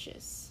all the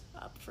wishes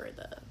up for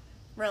the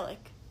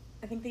relic?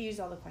 I think they used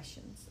all the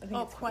questions. I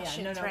think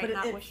questions, yeah, no, right,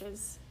 but not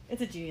wishes.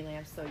 It's a genie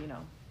lamp, so, you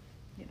know.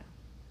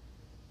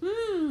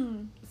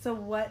 So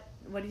what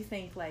do you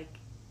think, like...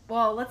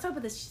 Well, let's talk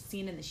about this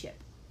scene in the ship.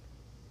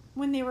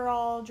 When they were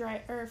all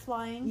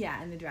flying?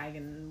 Yeah, and the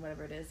dragon,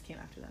 whatever it is, came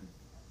after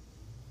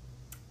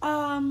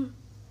them.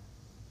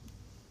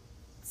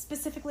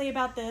 Specifically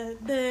about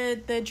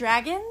the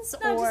dragons?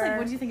 No, or... just like,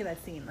 what do you think of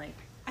that scene? Like,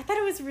 I thought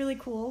it was really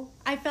cool.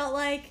 I felt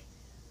like...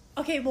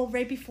 Okay, well,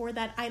 right before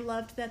that, I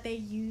loved that they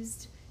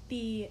used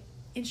the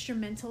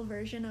instrumental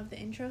version of the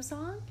intro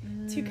song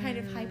to kind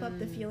of hype up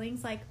the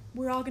feelings. Like,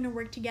 we're all going to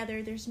work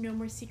together. There's no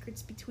more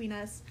secrets between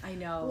us. I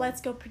know.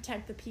 Let's go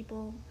protect the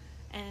people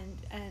and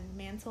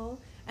Mantle.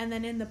 And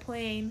then in the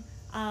plane,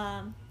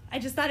 I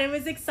just thought it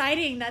was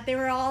exciting that they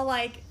were all,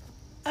 like,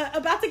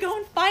 about to go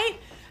and fight.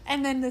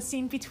 And then the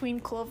scene between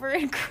Clover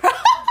and Crow.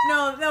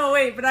 No,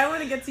 wait, but I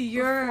want to get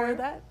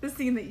to the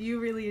scene that you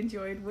really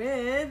enjoyed with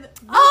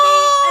Ruby and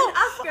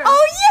Oscar.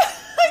 Oh, yeah!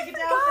 Break it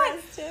down for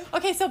us, Tiff.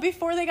 Okay, so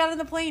before they got on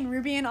the plane,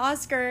 Ruby and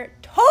Oscar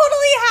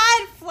totally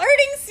had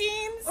flirting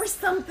scenes. Or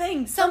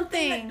something.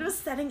 Something that was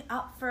setting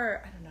up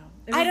for, I don't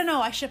know. I don't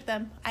know, I ship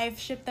them. I've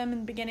shipped them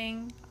in the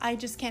beginning. I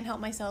just can't help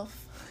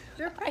myself.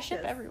 I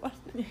ship everyone.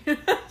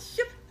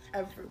 Ship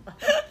everyone.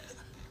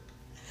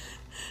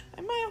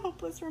 Am I a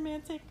hopeless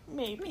romantic?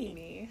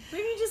 Maybe.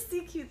 Maybe you just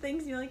see cute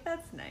things and you're like,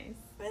 that's nice.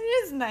 It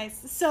is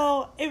nice.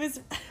 So it was,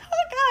 oh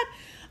God.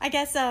 I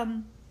guess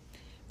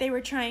they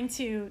were trying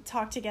to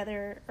talk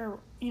together or,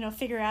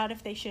 figure out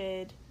if they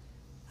should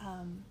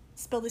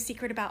spill the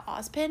secret about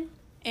Ozpin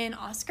and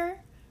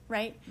Oscar,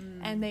 right?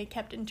 And they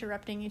kept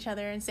interrupting each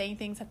other and saying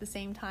things at the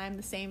same time,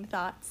 the same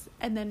thoughts.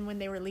 And then when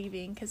they were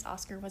leaving, because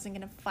Oscar wasn't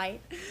going to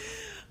fight,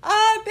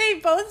 they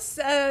both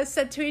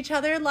said to each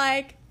other,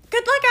 like,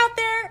 good luck out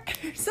there,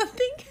 or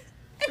something.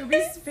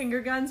 Ruby's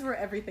finger guns were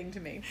everything to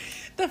me.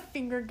 The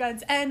finger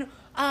guns. And,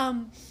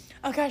 oh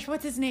gosh,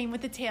 what's his name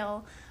with the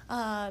tail?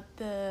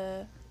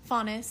 The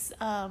Faunus.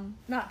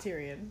 Not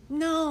Tyrion.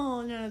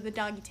 No, the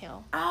doggy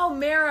tail. Oh,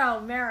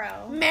 Marrow.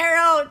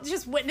 Marrow,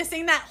 just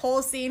witnessing that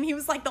whole scene. He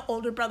was like the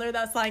older brother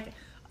that's like,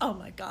 oh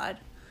my God.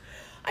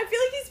 I feel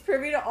like he's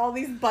privy to all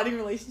these budding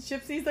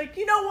relationships. He's like,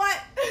 you know what?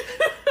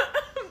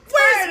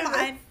 Where's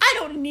mine? I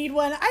don't need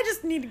one. I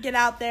just need to get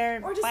out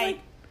there. Or just fight. like,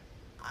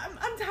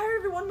 I'm tired,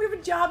 everyone. We have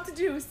a job to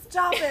do.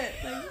 Stop it.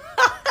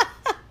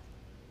 Like,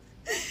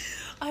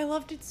 I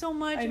loved it so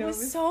much. It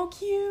was so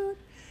cute.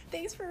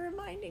 Thanks for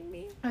reminding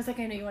me. I was like,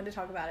 I know you wanted to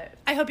talk about it.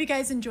 I hope you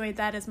guys enjoyed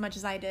that as much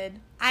as I did.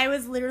 I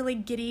was literally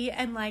giddy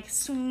and like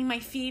swinging my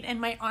feet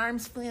and my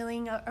arms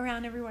flailing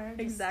around everywhere.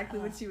 Exactly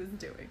what she was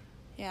doing.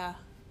 Yeah,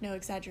 no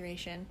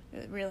exaggeration.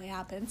 It really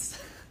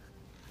happens.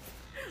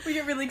 We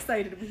get really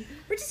excited.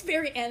 We're just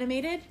very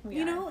animated,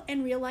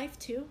 in real life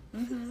too.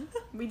 Mm-hmm.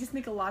 We just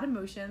make a lot of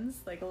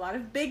motions, like a lot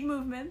of big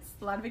movements,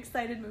 a lot of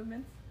excited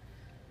movements.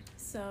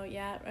 So,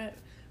 yeah,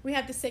 we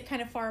have to sit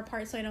kind of far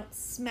apart so I don't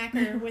smack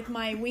her with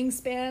my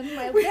wingspan,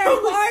 my very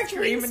large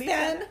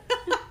wingspan.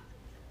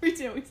 We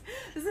do.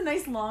 This is a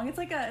nice long. It's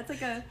like a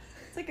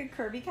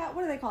curvy cat.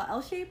 What do they call it?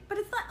 L-shaped? But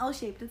it's not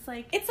L-shaped. It's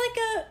like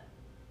a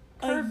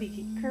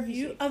curvy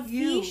shape. A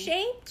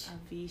V-shaped? A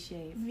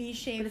V-shaped.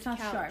 V-shaped. But it's not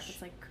couch. sharp.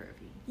 It's like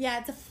curvy. Yeah,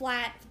 it's a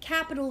flat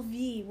capital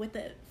V with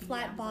a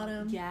flat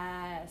bottom.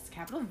 Yes,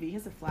 capital V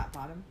has a flat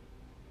bottom.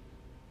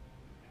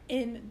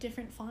 In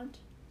different font.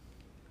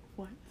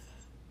 What?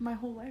 My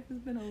whole life has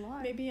been a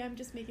lie. Maybe I'm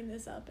just making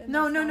this up.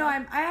 No.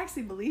 I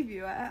actually believe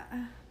you.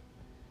 Oh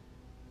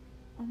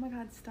my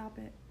God, stop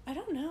it. I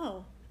don't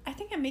know. I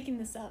think I'm making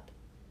this up.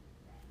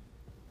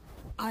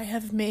 I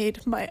have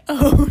made my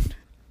own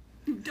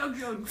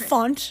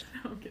font.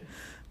 Okay.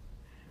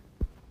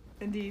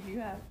 Indeed, you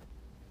have.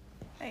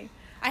 Hey.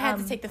 I had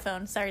to take the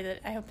phone. Sorry,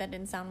 I hope that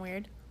didn't sound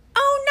weird.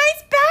 Oh,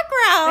 nice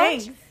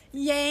background! Thanks.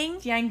 Yang.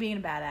 Yang being a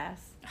badass.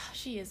 Oh,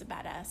 she is a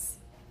badass.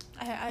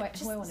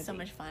 Just so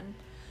much fun.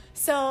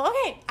 So,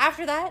 okay,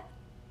 after that,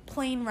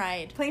 plane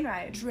ride.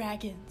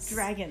 Dragons.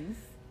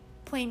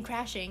 Plane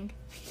crashing.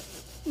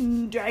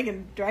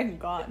 Dragon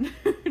gone.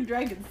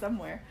 Dragon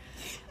somewhere.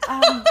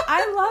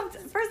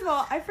 First of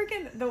all,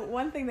 the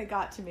one thing that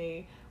got to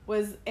me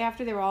was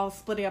after they were all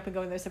splitting up and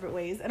going their separate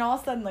ways, and all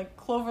of a sudden, like,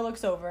 Clover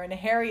looks over, and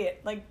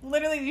Harriet, like,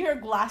 literally you hear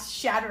glass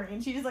shattering,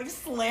 and she just, like,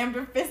 slammed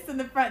her fist in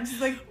the front, and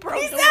she's like,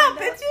 peace out,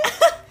 bitches!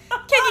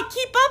 Can you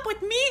keep up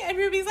with me? And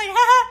Ruby's like,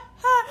 ha,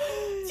 ha.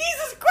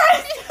 Jesus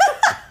Christ!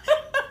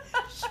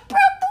 She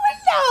broke the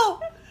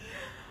window!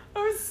 It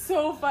was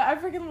so fun. I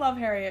freaking love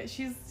Harriet.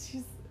 She's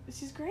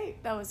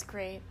great. That was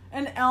great.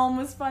 And Elm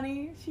was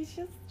funny.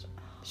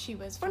 She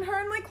was When fun. her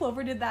and, like,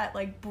 Clover did that,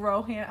 like,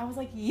 bro hand, I was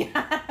like, yes!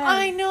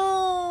 I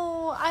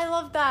know. I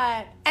love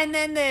that. And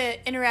then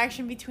the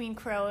interaction between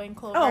Crow and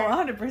Clover.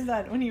 Oh,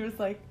 100%. When he was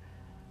like...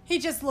 He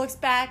just looks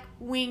back,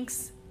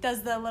 winks,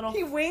 does the little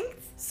He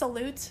winked?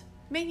 salute.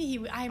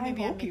 Maybe I I'm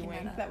hope he making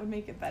winked. that up. That would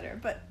make it better.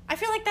 But I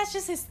feel like that's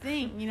just his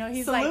thing. You know,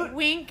 he's Salute. like,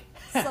 wink,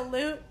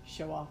 salute.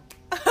 show off.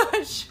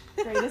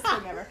 Greatest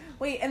thing ever.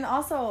 Wait, and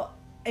also,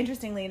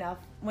 interestingly enough,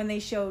 when they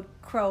showed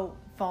Crow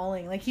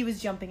falling, like he was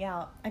jumping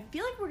out, I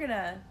feel like we're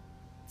gonna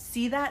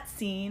see that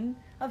scene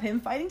of him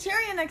fighting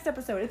Tyrion next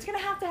episode. It's gonna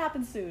have to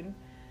happen soon.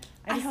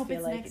 I just hope feel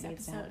it's like next it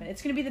needs to episode. happen.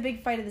 It's gonna be the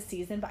big fight of the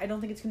season, but I don't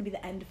think it's gonna be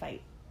the end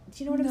fight.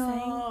 Do you know what I'm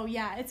saying? No,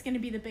 yeah, it's gonna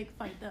be the big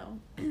fight though.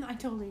 I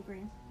totally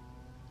agree.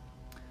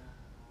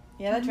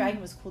 Yeah, that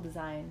dragon was cool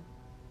design.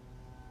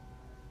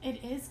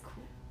 It is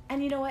cool.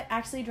 And you know what?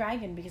 Actually,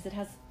 dragon, because it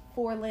has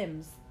 4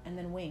 limbs and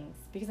then wings.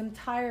 Because I'm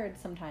tired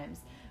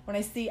sometimes when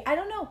I see... I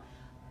don't know.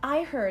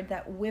 I heard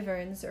that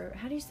wyverns, or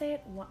how do you say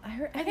it?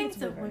 I think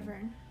it's a wyvern.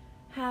 wyvern.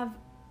 Have,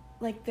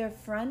 like, their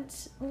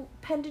front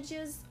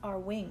appendages are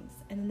wings.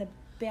 And then the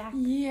back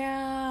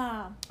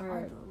Yeah.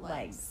 are the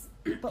legs.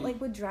 But, like,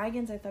 with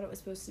dragons, I thought it was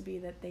supposed to be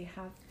that they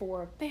have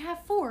 4 They have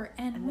 4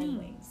 and and wings. then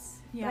wings.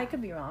 Yeah. But I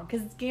could be wrong.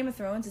 Because Game of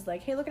Thrones is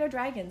like, hey, look at our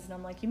dragons. And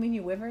I'm like, you mean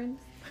you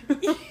wyverns?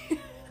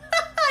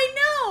 I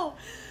know.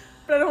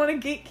 But I don't want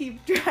to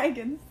gatekeep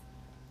dragons.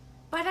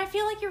 But I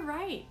feel like you're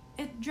right.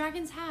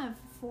 Dragons have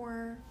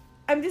 4.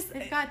 I'm just...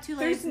 They've got 2 legs.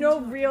 There's and no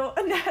 2 real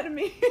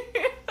anatomy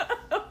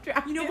of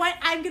dragons. You know what?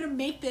 I'm gonna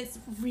make this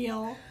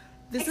real.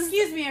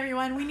 Excuse me,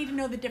 everyone. We need to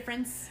know the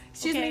difference.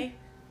 Excuse okay? me.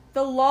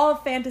 The law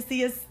of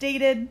fantasy is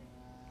stated.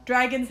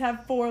 Dragons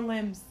have 4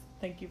 limbs.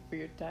 Thank you for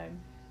your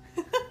time.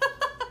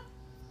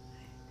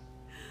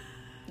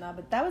 No,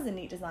 but that was a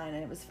neat design,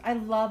 and it was. I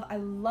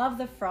love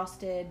the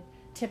frosted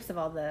tips of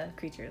all the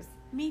creatures.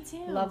 Me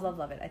too.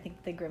 Love it. I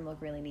think the Grim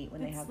look really neat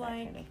when they It's have that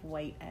kind of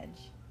white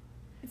edge.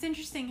 It's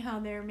interesting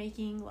how they're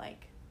making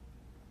like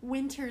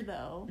winter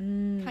though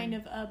kind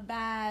of a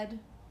bad.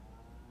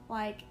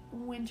 Like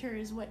winter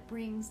is what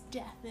brings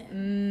death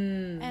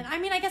in, and I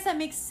mean I guess that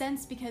makes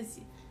sense because.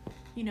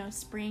 You know,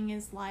 spring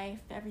is life,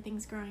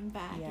 everything's growing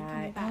back and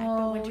coming back,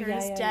 but winter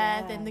is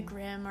death, and the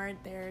Grim are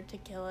there to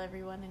kill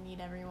everyone and eat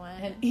everyone.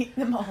 And eat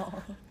them all.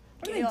 What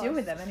do they Chaos. do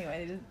with them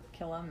anyway? They just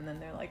kill them, and then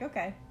they're like,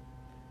 okay.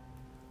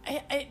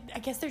 I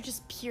guess they're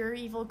just pure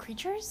evil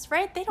creatures,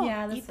 right? They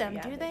don't eat them,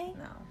 do they?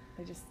 No,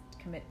 they just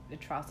commit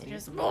atrocities. They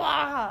just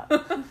blah.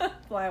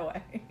 Fly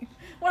away.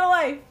 What a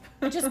life!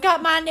 I just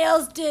got my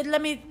nails did.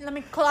 Let me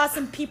claw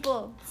some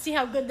people. See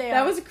how good they are.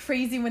 That was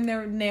crazy when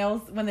the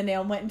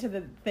nail went into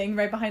the thing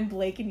right behind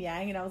Blake and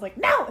Yang, and I was like,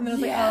 no! And then I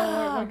was like,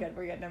 oh,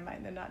 we're good. Never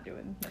mind. They're not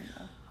doing them.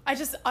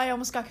 I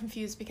almost got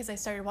confused because I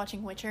started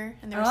watching Witcher,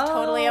 and there was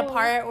totally a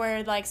part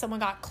where like someone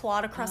got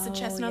clawed across the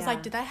chest, and I was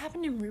like, did that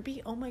happen in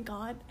Ruby? Oh my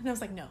god! And I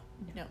was like, no,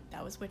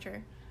 that was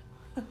Witcher.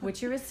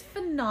 Witcher is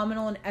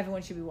phenomenal, and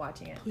everyone should be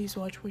watching it. Please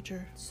watch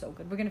Witcher. So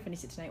good. We're gonna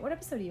finish it tonight. What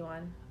episode are you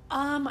on?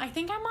 I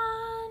think I'm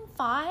on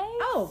 5.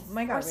 Oh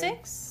my god! Or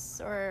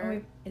 6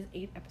 or is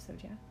 8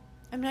 episodes? Yeah.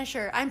 I'm not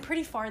sure. I'm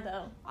pretty far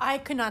though. I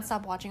could not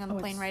stop watching on the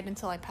plane ride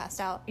until I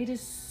passed out. It is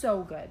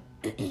so good.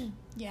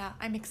 Yeah,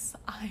 I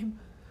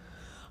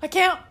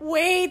can't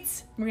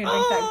wait. We're gonna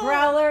drink that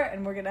growler,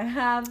 and we're gonna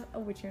have a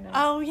Witcher night.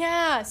 Oh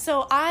yeah.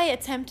 So I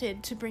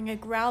attempted to bring a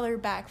growler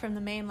back from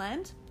the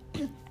mainland,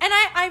 and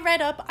I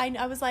read up.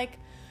 I was like,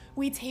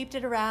 we taped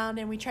it around,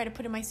 and we tried to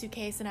put it in my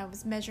suitcase, and I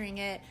was measuring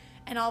it,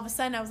 and all of a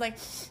sudden I was like,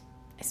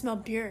 I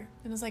smelled beer,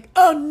 and I was like,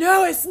 oh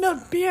no, I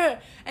smelled beer,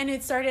 and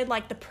it started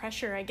like the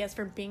pressure, I guess,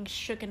 from being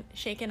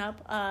shaken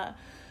up,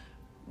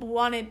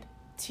 wanted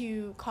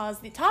to cause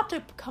the top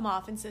to come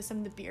off, and so some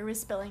of the beer was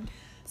spilling.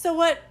 So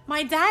what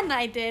my dad and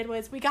I did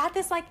was we got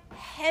this like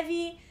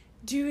heavy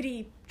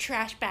duty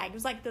trash bag. It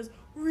was like those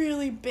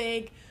really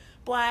big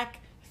black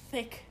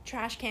thick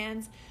trash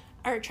cans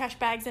or trash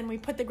bags, and we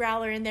put the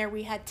growler in there.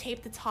 We had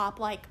taped the top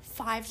like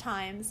 5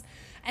 times,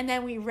 and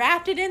then we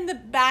wrapped it in the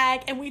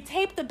bag, and we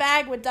taped the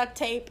bag with duct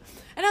tape.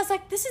 And I was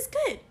like, this is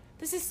good.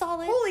 This is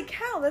solid. Holy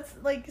cow, that's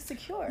like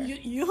secure.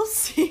 You'll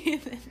see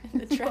it in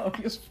the trash. Oh,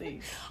 you'll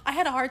see. I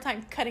had a hard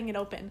time cutting it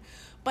open,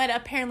 but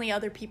apparently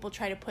other people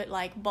try to put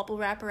like bubble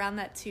wrap around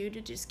that too to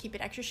just keep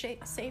it extra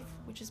safe,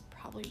 which is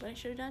probably what I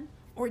should have done,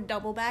 or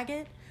double bag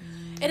it.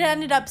 It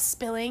ended up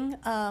spilling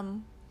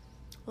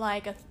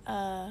like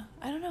I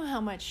don't know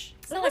how much.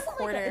 It's not a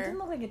quarter. It didn't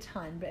look like a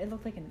ton, but it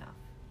looked like enough.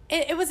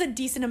 It was a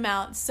decent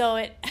amount. So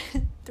it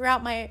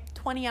throughout my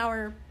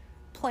 20-hour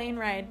plane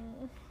ride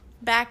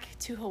back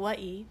to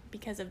Hawaii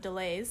because of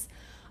delays,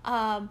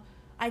 I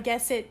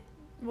guess it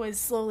was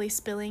slowly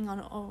spilling on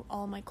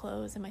all my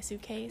clothes and my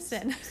suitcase,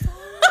 and it's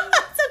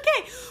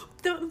okay.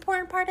 The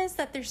important part is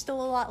that there's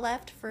still a lot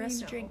left for us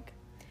to drink,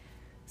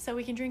 so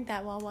we can drink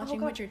that while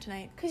watching Witcher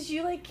tonight. Because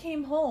you like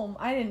came home,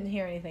 I didn't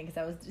hear anything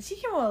because she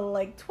came home at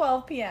like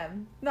 12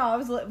 p.m. No, it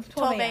was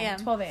 12 a.m.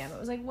 12 a.m. It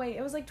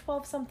was like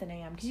 12 something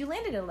a.m. because you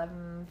landed at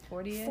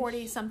 11:40.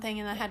 40 something,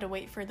 and I had to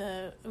wait for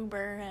the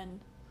Uber, and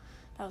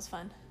that was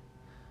fun.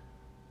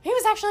 He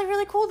was actually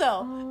really cool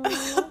though,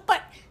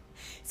 but.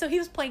 So he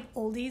was playing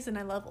oldies, and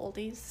I love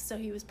oldies. So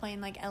he was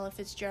playing like Ella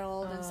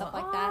Fitzgerald and stuff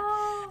like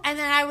that. And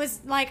then I was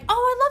like, oh,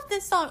 I love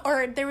this song.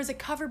 Or there was a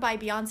cover by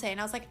Beyonce, and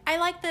I was like, I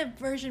like the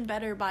version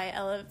better by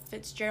Ella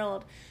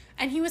Fitzgerald.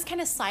 And he was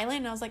kind of silent,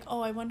 and I was like,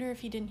 oh, I wonder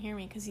if he didn't hear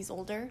me because he's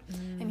older.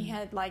 And he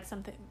had like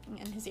something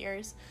in his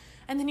ears.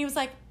 And then he was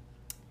like,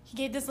 he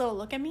gave this little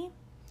look at me,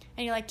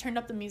 and he like turned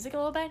up the music a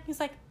little bit. He's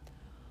like,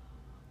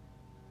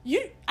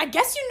 I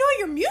guess you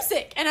know your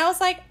music. And I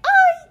was like,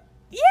 oh,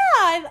 yeah,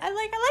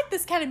 I like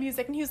this kind of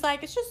music. And he was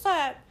like, it's just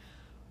that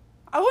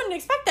I wouldn't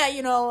expect that,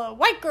 a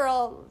white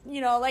girl,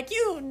 like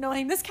you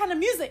knowing this kind of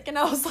music. And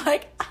I was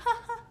like,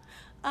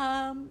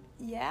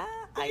 yeah,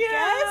 I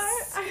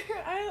guess.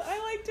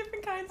 I like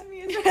different kinds of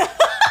music.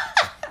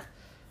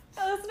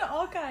 I listen to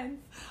all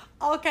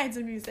kinds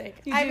of music.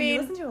 You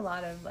listen to a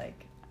lot of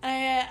like,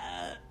 I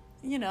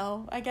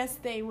guess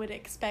they would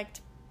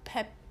expect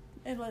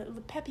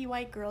peppy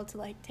white girl to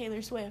like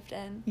Taylor Swift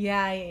and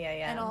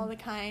and all the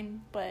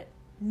kind, but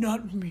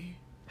not me.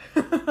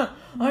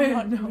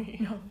 Not me.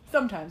 No.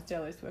 Sometimes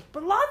Taylor Swift,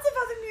 but lots of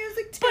other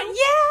music too. But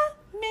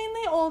yeah,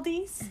 mainly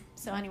oldies.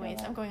 So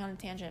anyways, I'm going on a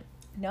tangent.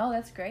 No,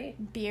 that's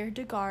great. Bière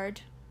de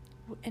garde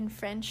in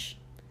French.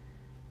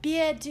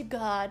 Bière de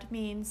garde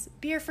means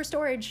beer for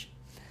storage.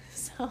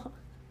 So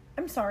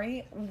I'm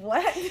sorry,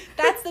 what?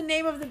 That's the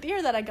name of the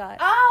beer that I got.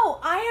 Oh,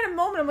 I had a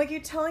moment. I'm like,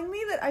 you're telling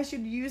me that I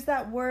should use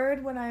that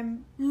word when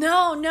I'm...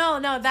 No.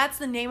 That's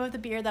the name of the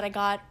beer that I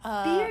got.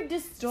 Beer to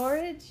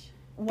storage?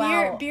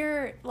 Wow.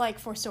 Beer, like,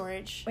 for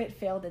storage. It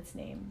failed its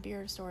name.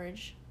 Beer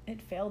storage.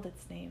 It failed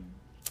its name.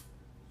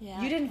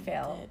 Yeah. You didn't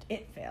fail.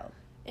 It failed.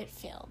 It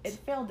failed. It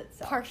failed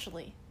itself.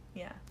 Partially.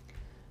 Yeah.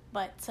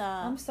 But,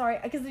 I'm sorry,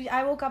 because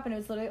I woke up and it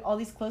was literally all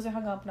these clothes are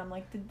hung up, and I'm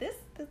like, did this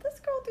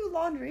girl do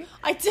laundry?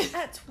 I did.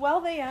 At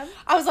 12 a.m.?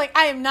 I was like,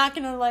 I am not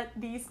going to let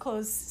these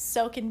clothes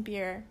soak in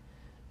beer,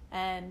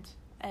 and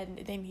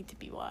they need to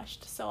be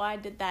washed. So I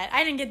did that.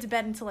 I didn't get to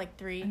bed until like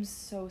 3. I'm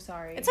so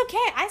sorry. It's okay.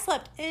 I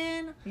slept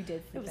in. You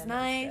did sleep in. It was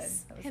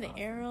nice. I had the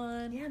air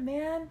on. Yeah,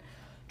 man.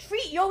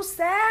 Treat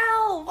yourself.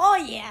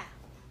 Oh, yeah.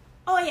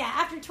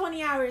 After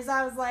 20 hours,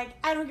 I was like,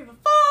 I don't give a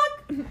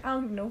fuck. I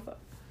don't give no fuck.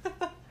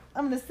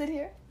 I'm going to sit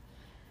here.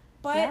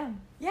 But,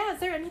 yeah, is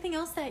there anything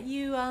else that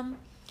you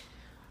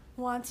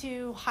want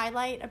to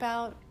highlight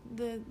about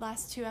the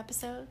last 2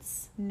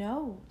 episodes?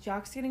 No.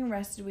 Jock's getting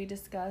arrested. We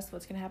discussed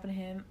what's going to happen to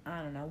him.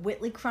 I don't know.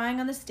 Whitley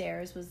crying on the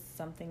stairs was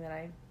something that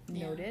I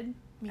noted.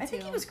 Me too. I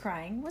think he was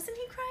crying. Wasn't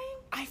he crying?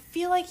 I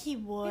feel like he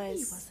was. Maybe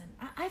he wasn't.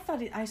 I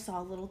thought I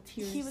saw little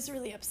tears. He was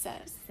really upset.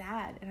 It was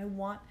sad. And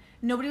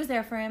nobody was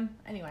there for him.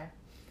 Anyway.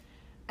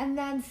 And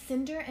then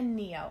Cinder and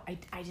Neo,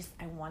 I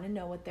want to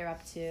know what they're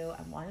up to.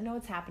 I want to know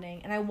what's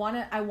happening, and I want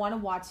to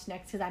watch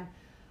next because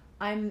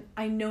I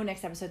know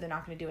next episode they're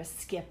not going to do a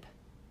skip,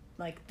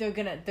 like they're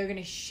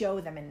gonna show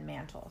them in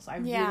Mantle. So I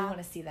really want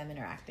to see them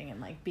interacting and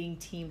like being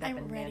teamed up in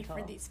Mantle. I'm ready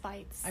for these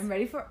fights. I'm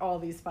ready for all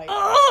these fights.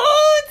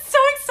 Oh, it's so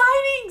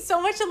exciting!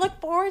 So much to look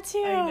forward to.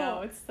 I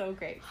know, it's so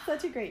great.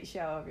 Such a great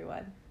show,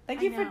 everyone.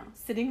 Thank you for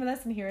sitting with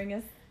us and hearing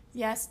us.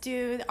 Yes,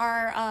 do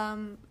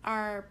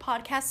our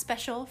podcast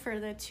special for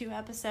the 2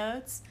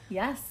 episodes.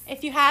 Yes.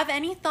 If you have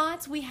any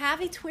thoughts, we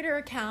have a Twitter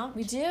account.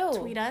 We do.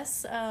 Tweet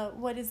us.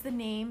 What is the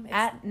name? It's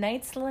at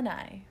Knights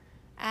Lanai.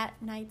 At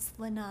Knights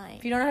Lanai.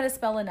 If you don't know how to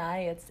spell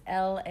Lanai, it's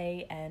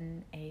Lanai.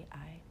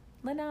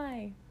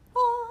 Lanai.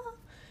 Oh.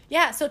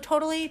 Yeah, so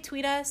totally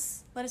tweet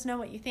us. Let us know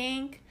what you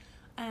think.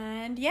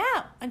 And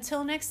yeah,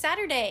 until next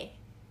Saturday.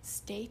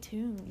 Stay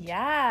tuned.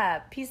 Yeah.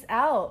 Peace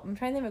out. I'm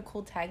trying to think of a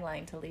cool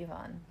tagline to leave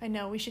on. I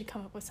know. We should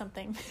come up with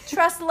something.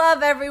 Trust,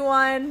 love,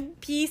 everyone.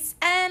 Peace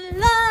and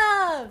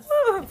love.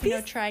 Woo, if you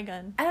know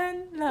Trigun.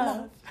 And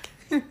love.